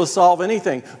be able to solve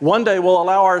anything. One day we'll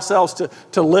allow ourselves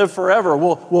to live forever.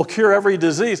 We'll cure every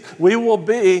disease. We will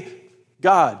be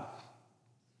God.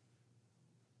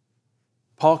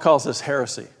 Paul calls this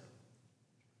heresy.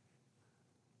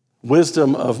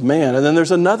 Wisdom of man. And then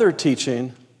there's another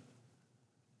teaching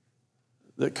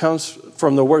that comes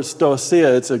from the word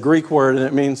stoicheia. It's a Greek word and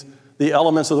it means the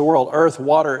elements of the world: earth,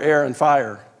 water, air, and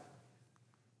fire.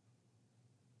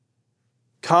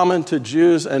 Common to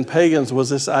Jews and pagans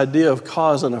was this idea of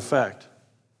cause and effect.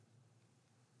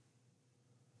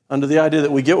 Under the idea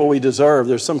that we get what we deserve,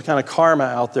 there's some kind of karma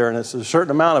out there, and it's a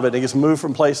certain amount of it. It gets moved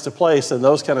from place to place and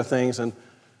those kind of things. And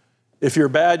if you're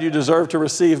bad, you deserve to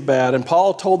receive bad. And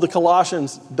Paul told the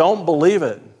Colossians, don't believe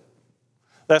it.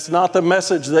 That's not the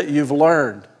message that you've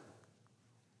learned.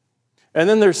 And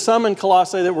then there's some in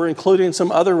Colossae that were including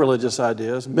some other religious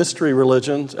ideas, mystery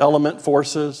religions, element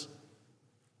forces,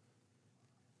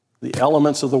 the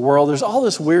elements of the world. There's all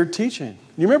this weird teaching.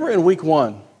 You remember in week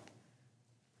 1,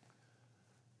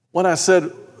 when I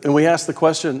said, and we asked the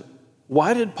question,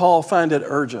 why did Paul find it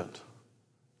urgent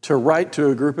to write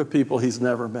to a group of people he's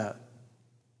never met?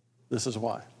 This is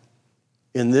why.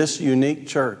 In this unique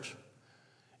church,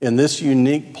 in this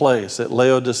unique place at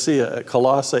Laodicea, at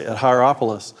Colossae, at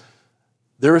Hierapolis,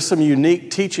 there is some unique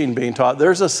teaching being taught.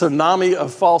 There's a tsunami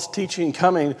of false teaching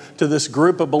coming to this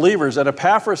group of believers. And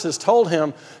Epaphras has told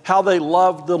him how they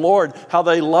love the Lord, how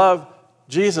they love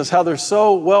Jesus, how they're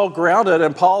so well grounded.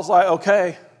 And Paul's like,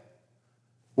 okay,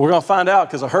 we're going to find out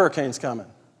because a hurricane's coming.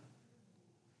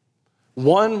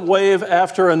 One wave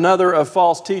after another of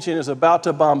false teaching is about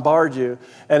to bombard you.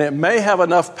 And it may have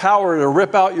enough power to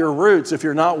rip out your roots if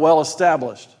you're not well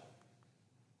established.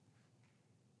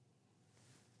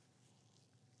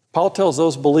 Paul tells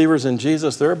those believers in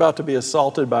Jesus they're about to be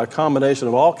assaulted by a combination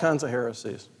of all kinds of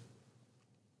heresies,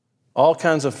 all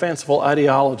kinds of fanciful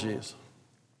ideologies.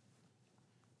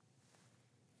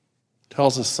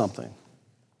 Tells us something.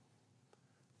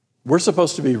 We're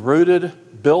supposed to be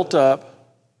rooted, built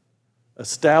up,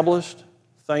 established,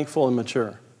 thankful, and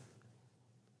mature.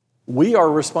 We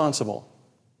are responsible.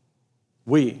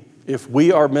 If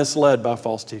we are misled by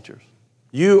false teachers.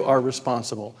 You are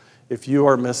responsible if you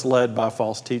are misled by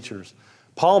false teachers.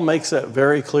 Paul makes that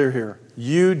very clear here.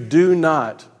 You do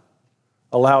not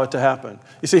allow it to happen.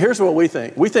 You see, here's what we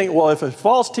think. We think, well, if a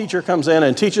false teacher comes in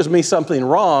and teaches me something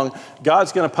wrong,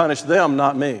 God's going to punish them,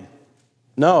 not me.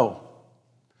 No.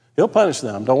 He'll punish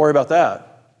them. Don't worry about that.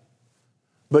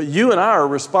 But you and I are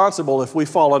responsible if we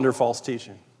fall under false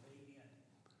teaching.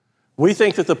 We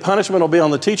think that the punishment will be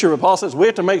on the teacher, but Paul says we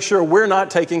have to make sure we're not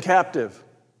taken captive.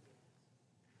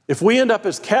 If we end up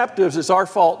as captives, it's our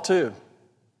fault too.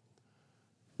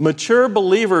 Mature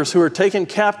believers who are taken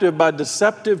captive by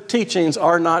deceptive teachings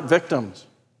are not victims.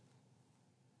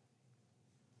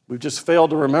 We've just failed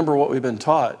to remember what we've been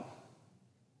taught.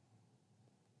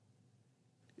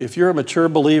 If you're a mature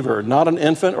believer, not an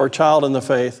infant or child in the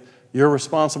faith, you're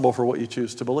responsible for what you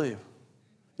choose to believe.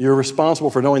 You're responsible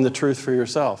for knowing the truth for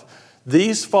yourself.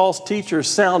 These false teachers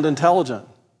sound intelligent.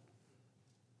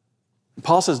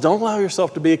 Paul says, don't allow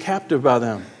yourself to be a captive by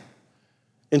them.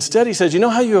 Instead, he says, you know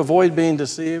how you avoid being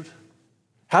deceived?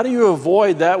 How do you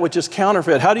avoid that which is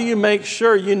counterfeit? How do you make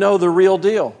sure you know the real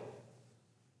deal?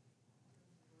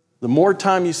 The more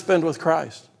time you spend with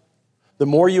Christ, the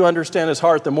more you understand his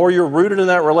heart, the more you're rooted in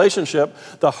that relationship,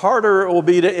 the harder it will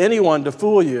be to anyone to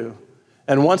fool you.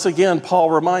 And once again,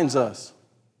 Paul reminds us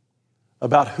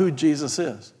about who Jesus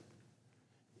is.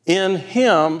 In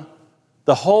him,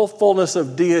 the whole fullness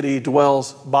of deity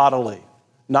dwells bodily.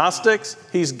 Gnostics,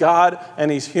 he's God and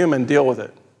he's human. Deal with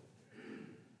it.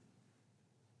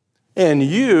 And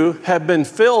you have been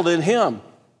filled in him,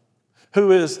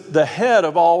 who is the head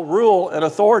of all rule and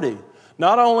authority.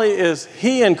 Not only is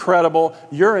he incredible,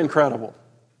 you're incredible.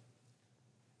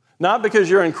 Not because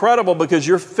you're incredible, because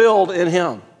you're filled in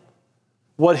him.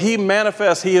 What he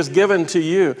manifests, he has given to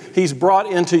you. He's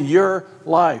brought into your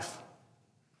life.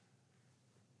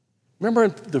 Remember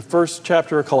in the first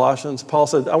chapter of Colossians, Paul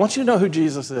said, I want you to know who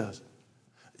Jesus is.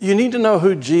 You need to know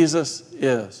who Jesus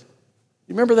is.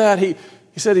 You remember that? He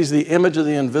said he's the image of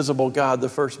the invisible God, the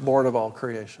firstborn of all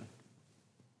creation.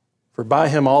 For by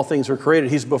him all things were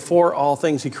created. He's before all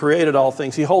things. He created all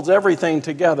things. He holds everything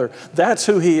together. That's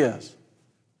who he is.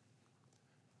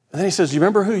 And then he says, you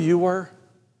remember who you were?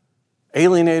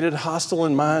 Alienated, hostile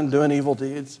in mind, doing evil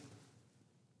deeds.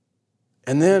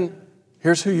 And then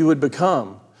here's who you would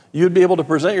become. You would be able to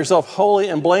present yourself holy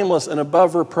and blameless and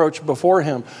above reproach before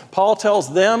him. Paul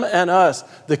tells them and us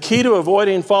the key to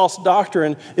avoiding false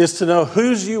doctrine is to know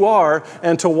whose you are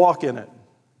and to walk in it.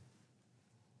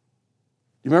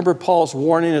 You remember Paul's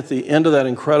warning at the end of that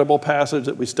incredible passage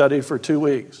that we studied for 2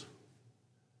 weeks?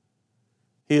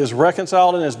 He is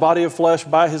reconciled in his body of flesh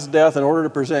by his death in order to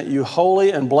present you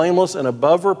holy and blameless and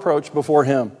above reproach before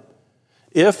him.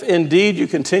 If indeed you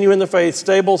continue in the faith,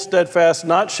 stable, steadfast,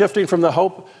 not shifting from the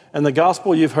hope and the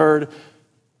gospel you've heard,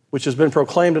 which has been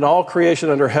proclaimed in all creation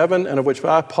under heaven, and of which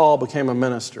I, Paul, became a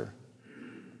minister.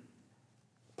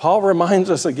 Paul reminds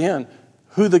us again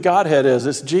who the Godhead is.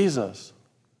 It's Jesus.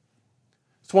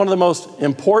 It's one of the most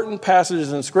important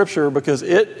passages in Scripture because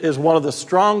it is one of the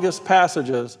strongest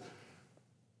passages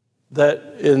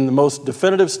that in the most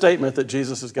definitive statement that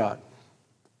Jesus is God.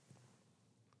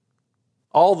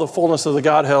 All the fullness of the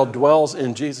Godhead dwells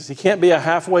in Jesus. He can't be a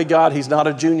halfway God. He's not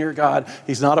a junior God.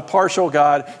 He's not a partial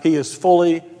God. He is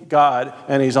fully God,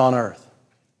 and he's on earth.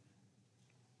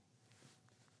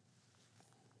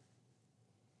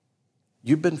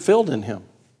 You've been filled in him.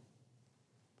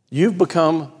 You've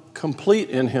become complete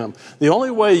in him. The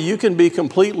only way you can be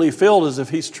completely filled is if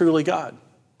he's truly God.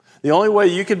 The only way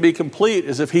you can be complete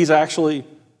is if he's actually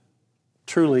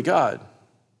truly God.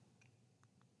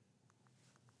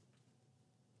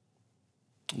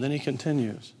 And then he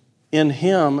continues, in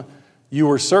him you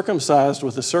were circumcised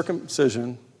with a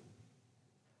circumcision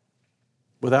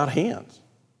without hands,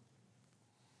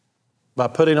 by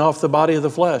putting off the body of the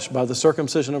flesh, by the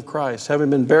circumcision of Christ, having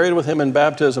been buried with him in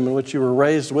baptism, in which you were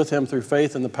raised with him through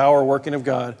faith in the power working of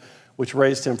God, which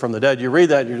raised him from the dead. You read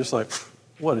that and you're just like,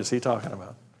 what is he talking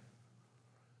about?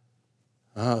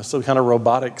 Some kind of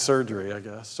robotic surgery, I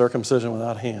guess. Circumcision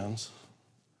without hands.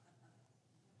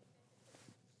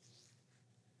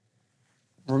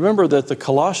 Remember that the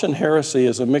Colossian heresy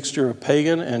is a mixture of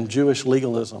pagan and Jewish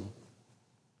legalism.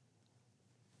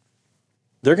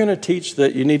 They're going to teach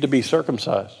that you need to be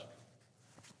circumcised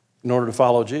in order to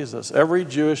follow Jesus. Every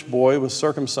Jewish boy was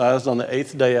circumcised on the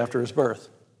 8th day after his birth.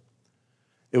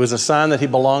 It was a sign that he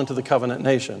belonged to the covenant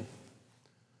nation.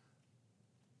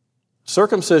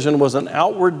 Circumcision was an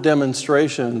outward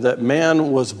demonstration that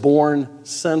man was born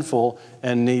sinful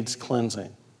and needs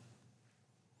cleansing.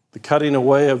 The cutting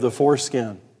away of the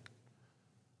foreskin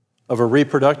of a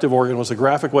reproductive organ was a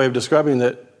graphic way of describing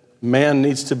that man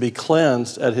needs to be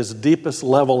cleansed at his deepest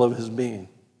level of his being.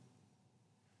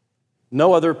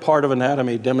 No other part of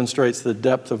anatomy demonstrates the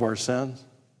depth of our sins.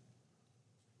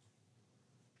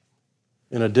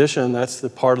 In addition, that's the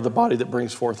part of the body that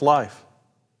brings forth life.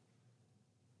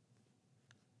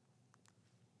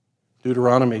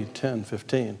 Deuteronomy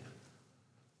 10:15.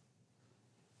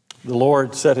 The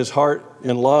Lord set his heart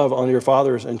in love on your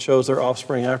fathers and chose their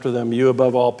offspring after them, you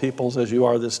above all peoples as you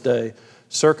are this day.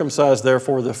 Circumcise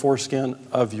therefore the foreskin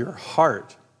of your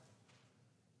heart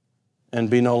and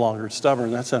be no longer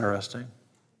stubborn. That's interesting.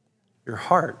 Your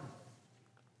heart.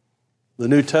 The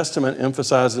New Testament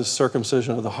emphasizes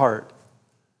circumcision of the heart.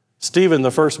 Stephen,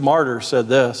 the first martyr, said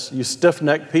this, you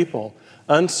stiff-necked people,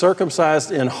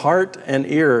 uncircumcised in heart and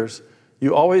ears,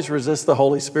 you always resist the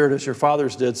Holy Spirit as your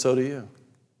fathers did, so do you.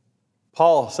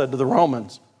 Paul said to the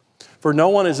Romans, for no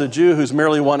one is a Jew who's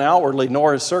merely one outwardly,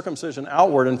 nor is circumcision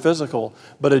outward and physical,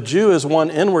 but a Jew is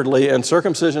one inwardly, and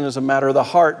circumcision is a matter of the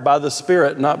heart, by the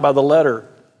Spirit, not by the letter.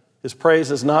 His praise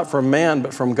is not from man,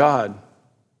 but from God.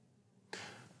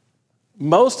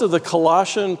 Most of the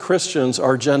Colossian Christians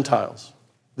are Gentiles.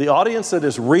 The audience that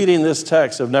is reading this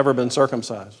text have never been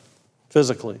circumcised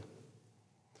physically.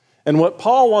 And what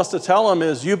Paul wants to tell them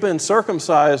is, you've been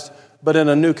circumcised, but in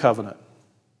a new covenant.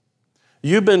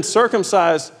 You've been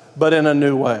circumcised, but in a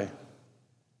new way.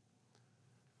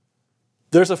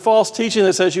 There's a false teaching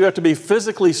that says you have to be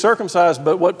physically circumcised,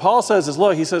 but what Paul says is,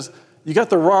 look, he says, you got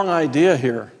the wrong idea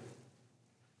here.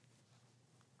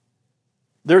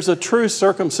 There's a true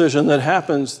circumcision that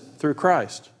happens through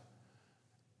Christ.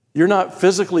 You're not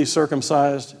physically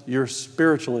circumcised, you're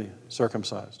spiritually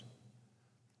circumcised.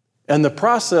 And the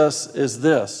process is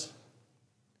this.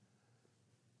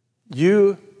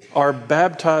 You are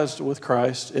baptized with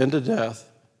Christ into death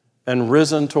and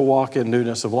risen to walk in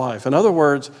newness of life. In other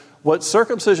words, what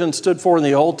circumcision stood for in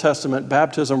the Old Testament,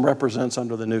 baptism represents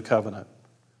under the New Covenant.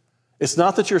 It's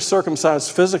not that you're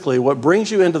circumcised physically. What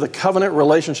brings you into the covenant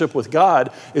relationship with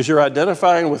God is you're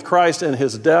identifying with Christ in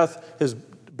his death, his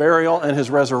burial, and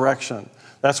his resurrection.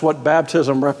 That's what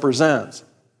baptism represents,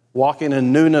 walking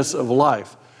in newness of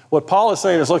life. What Paul is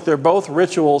saying is, look, they're both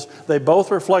rituals. They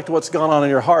both reflect what's gone on in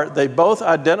your heart. They both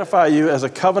identify you as a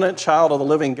covenant child of the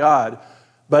living God.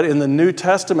 But in the New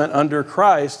Testament under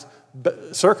Christ,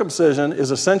 circumcision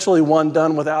is essentially one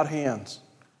done without hands.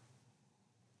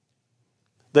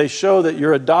 They show that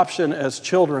your adoption as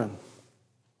children.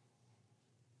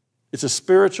 It's a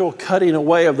spiritual cutting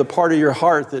away of the part of your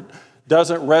heart that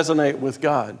doesn't resonate with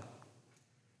God.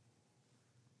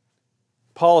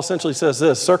 Paul essentially says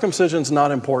this: circumcision's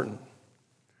not important.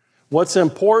 What's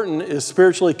important is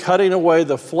spiritually cutting away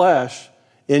the flesh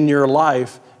in your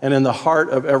life and in the heart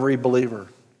of every believer.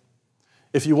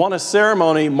 If you want a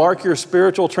ceremony, mark your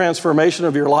spiritual transformation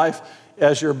of your life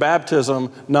as your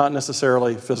baptism, not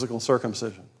necessarily physical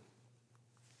circumcision.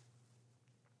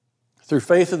 Through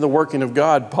faith in the working of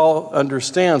God, Paul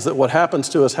understands that what happens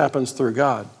to us happens through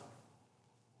God.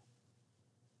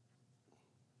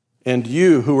 And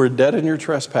you who were dead in your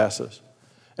trespasses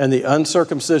and the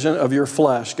uncircumcision of your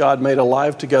flesh, God made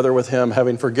alive together with him,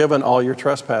 having forgiven all your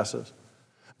trespasses.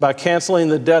 By canceling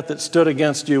the debt that stood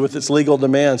against you with its legal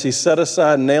demands, he set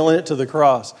aside, nailing it to the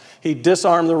cross. He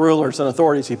disarmed the rulers and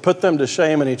authorities. He put them to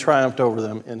shame, and he triumphed over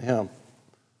them in him.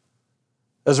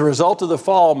 As a result of the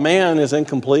fall, man is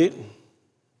incomplete.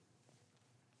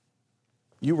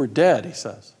 You were dead, he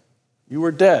says. You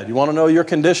were dead. You want to know your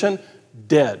condition?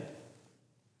 Dead.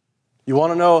 You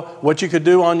want to know what you could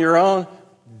do on your own?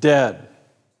 Dead.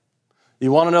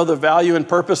 You want to know the value and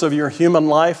purpose of your human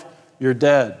life? You're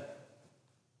dead.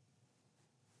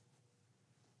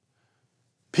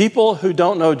 People who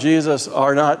don't know Jesus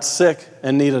are not sick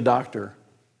and need a doctor.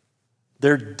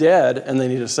 They're dead and they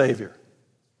need a Savior.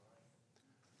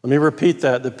 Let me repeat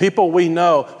that. The people we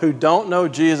know who don't know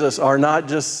Jesus are not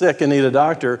just sick and need a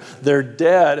doctor. They're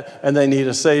dead and they need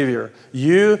a Savior.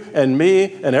 You and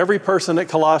me and every person at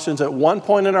Colossians at one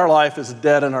point in our life is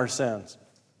dead in our sins.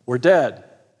 We're dead.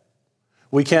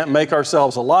 We can't make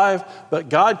ourselves alive, but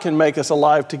God can make us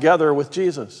alive together with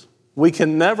Jesus. We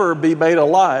can never be made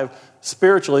alive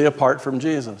spiritually apart from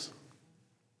Jesus.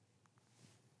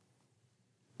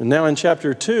 And now in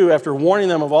chapter 2, after warning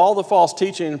them of all the false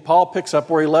teaching, Paul picks up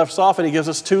where he left off and he gives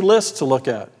us two lists to look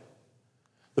at.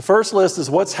 The first list is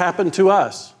what's happened to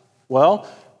us. Well,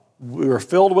 we were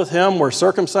filled with him, we're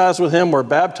circumcised with him, we're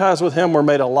baptized with him, we're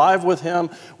made alive with him,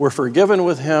 we're forgiven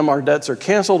with him, our debts are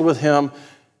canceled with him,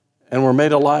 and we're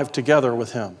made alive together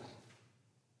with him.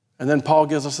 And then Paul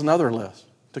gives us another list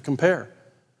to compare.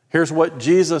 Here's what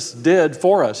Jesus did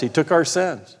for us. He took our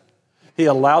sins. He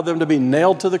allowed them to be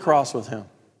nailed to the cross with him.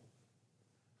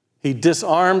 He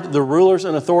disarmed the rulers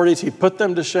and authorities. He put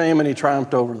them to shame and he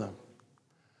triumphed over them.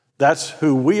 That's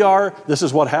who we are. This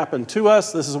is what happened to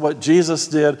us. This is what Jesus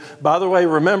did. By the way,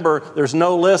 remember, there's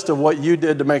no list of what you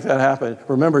did to make that happen.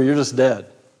 Remember, you're just dead.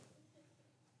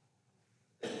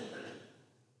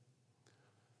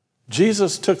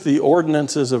 Jesus took the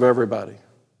ordinances of everybody.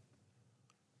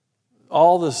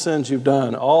 All the sins you've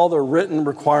done, all the written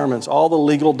requirements, all the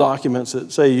legal documents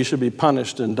that say you should be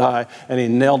punished and die, and he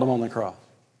nailed them on the cross.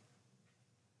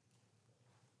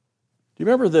 Do you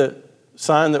remember the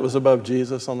sign that was above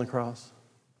Jesus on the cross?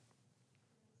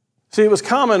 See, it was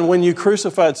common when you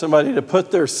crucified somebody to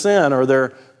put their sin or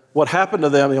their what happened to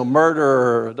them, murder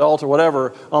or adult or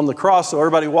whatever, on the cross so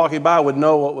everybody walking by would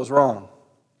know what was wrong.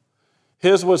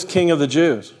 His was King of the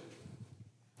Jews.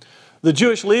 The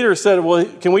Jewish leader said, well,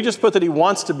 can we just put that he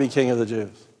wants to be King of the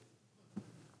Jews?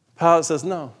 Pilate says,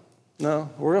 no,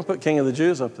 we're going to put King of the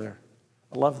Jews up there.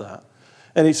 I love that.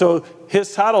 And so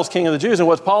his title is King of the Jews. And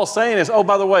what Paul's saying is, oh,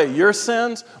 by the way, your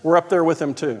sins were up there with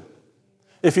him too.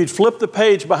 If you'd flipped the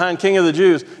page behind King of the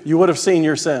Jews, you would have seen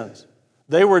your sins.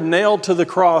 They were nailed to the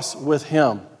cross with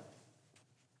him.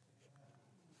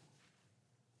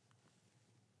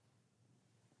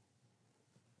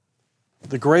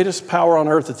 The greatest power on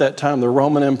earth at that time, the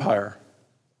Roman Empire,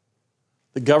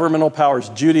 the governmental powers,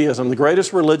 Judaism, the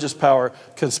greatest religious power,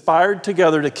 conspired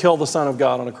together to kill the Son of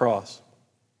God on a cross.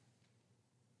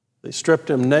 They stripped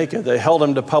him naked. They held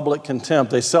him to public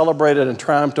contempt. They celebrated and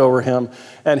triumphed over him.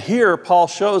 And here, Paul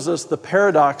shows us the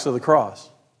paradox of the cross.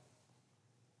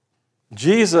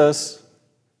 Jesus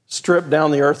stripped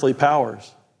down the earthly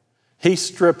powers. He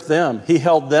stripped them. He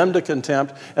held them to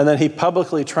contempt, and then he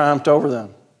publicly triumphed over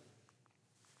them.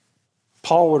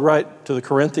 Paul would write to the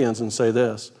Corinthians and say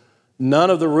this,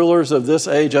 "None of the rulers of this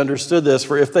age understood this,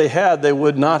 for if they had, they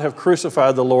would not have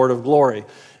crucified the Lord of glory."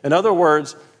 In other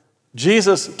words,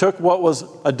 Jesus took what was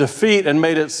a defeat and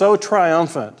made it so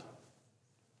triumphant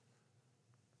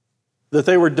that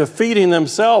they were defeating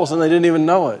themselves and they didn't even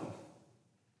know it.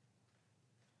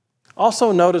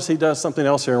 Also notice he does something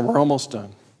else here, and we're almost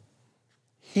done.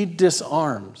 He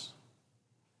disarms.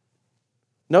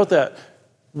 Note that.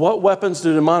 What weapons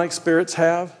do demonic spirits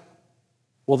have?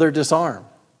 Well, they're disarmed.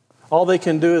 All they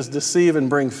can do is deceive and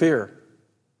bring fear.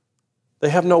 They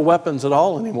have no weapons at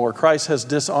all anymore. Christ has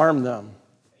disarmed them.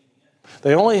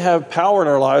 They only have power in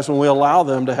our lives when we allow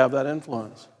them to have that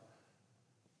influence.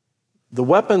 The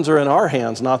weapons are in our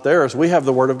hands, not theirs. We have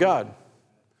the Word of God.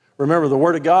 Remember, the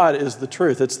Word of God is the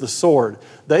truth. It's the sword.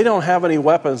 They don't have any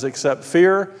weapons except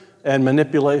fear and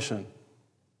manipulation.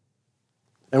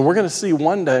 And we're going to see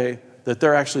one day that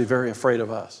they're actually very afraid of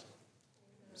us.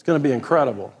 It's going to be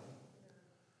incredible.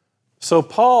 So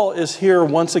Paul is here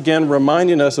once again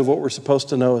reminding us of what we're supposed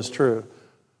to know is true,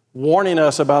 warning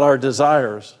us about our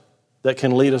desires that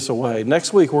can lead us away.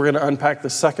 Next week, we're going to unpack the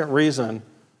second reason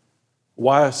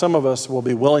why some of us will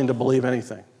be willing to believe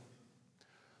anything.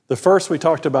 The first we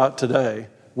talked about today,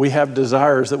 we have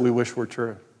desires that we wish were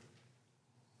true.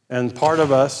 And part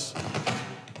of us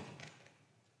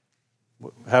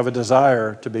have a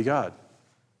desire to be God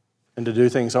and to do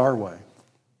things our way.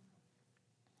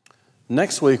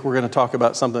 Next week, we're going to talk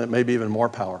about something that may be even more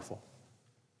powerful.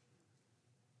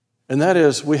 And that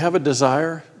is, we have a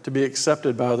desire to be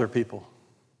accepted by other people.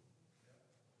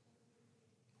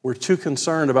 We're too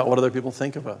concerned about what other people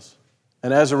think of us.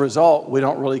 And as a result, we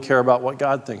don't really care about what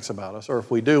God thinks about us. Or if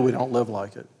we do, we don't live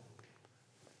like it.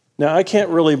 Now, I can't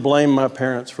really blame my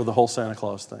parents for the whole Santa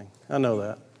Claus thing. I know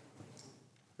that.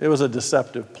 It was a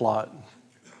deceptive plot.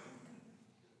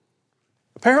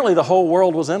 Apparently, the whole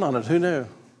world was in on it. Who knew?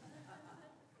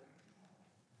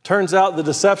 Turns out the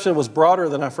deception was broader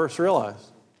than I first realized.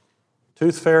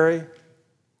 Tooth Fairy,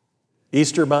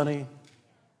 Easter Bunny.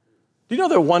 Do you know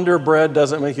that Wonder Bread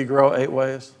doesn't make you grow 8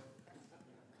 ways?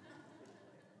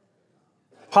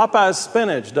 Popeye's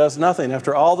spinach does nothing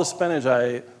after all the spinach I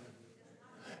ate.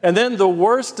 And then the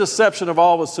worst deception of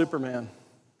all was Superman.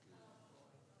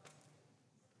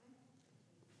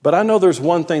 But I know there's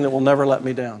one thing that will never let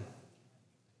me down.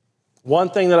 One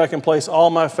thing that I can place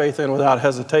all my faith in without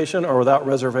hesitation or without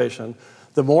reservation.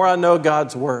 The more I know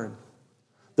God's Word,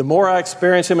 the more I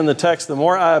experience Him in the text, the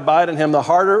more I abide in Him, the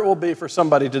harder it will be for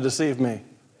somebody to deceive me.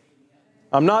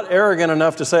 I'm not arrogant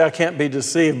enough to say I can't be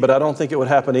deceived, but I don't think it would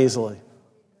happen easily.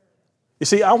 You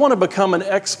see, I want to become an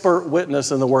expert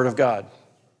witness in the Word of God.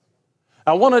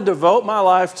 I want to devote my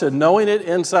life to knowing it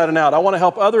inside and out. I want to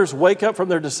help others wake up from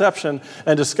their deception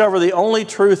and discover the only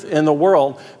truth in the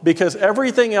world, because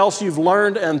everything else you've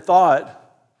learned and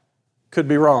thought could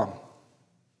be wrong.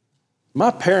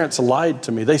 My parents lied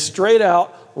to me. They straight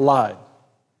out lied.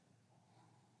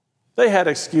 They had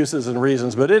excuses and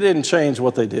reasons, but it didn't change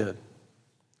what they did.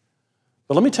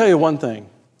 But let me tell you one thing.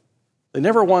 They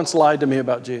never once lied to me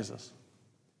about Jesus.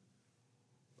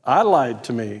 I lied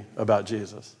to me about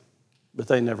Jesus, but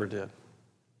they never did.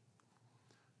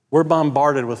 We're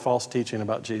bombarded with false teaching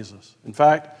about Jesus. In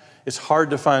fact, it's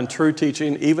hard to find true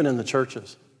teaching even in the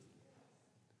churches.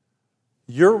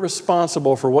 You're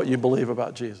responsible for what you believe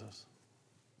about Jesus.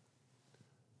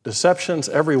 Deception's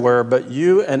everywhere, but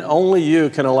you and only you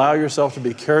can allow yourself to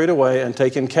be carried away and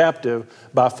taken captive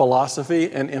by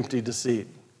philosophy and empty deceit.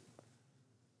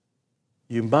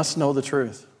 You must know the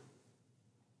truth,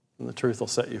 and the truth will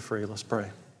set you free. Let's pray.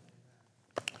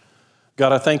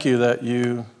 God, I thank you that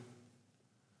you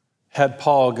had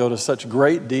Paul go to such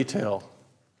great detail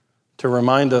to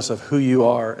remind us of who you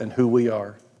are and who we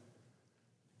are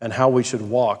and how we should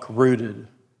walk rooted,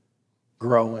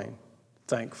 growing,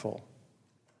 thankful,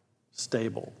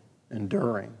 stable,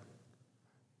 enduring.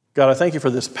 God, I thank you for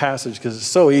this passage because it's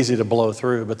so easy to blow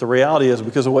through, but the reality is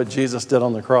because of what Jesus did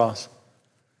on the cross,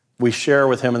 we share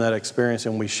with him in that experience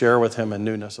and we share with him in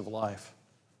newness of life.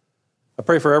 I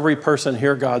pray for every person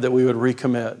here, God, that we would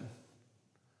recommit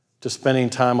to spending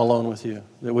time alone with you,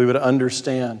 that we would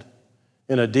understand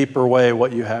in a deeper way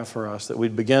what you have for us, that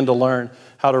we'd begin to learn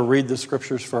how to read the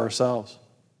scriptures for ourselves,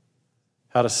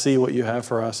 how to see what you have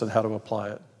for us and how to apply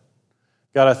it.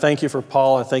 God, I thank you for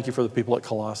Paul. I thank you for the people at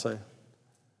Colossae.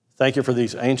 Thank you for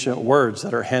these ancient words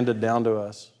that are handed down to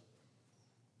us.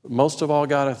 But most of all,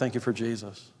 God, I thank you for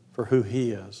Jesus, for who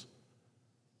he is,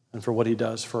 and for what he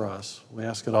does for us. We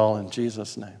ask it all in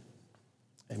Jesus' name.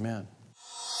 Amen.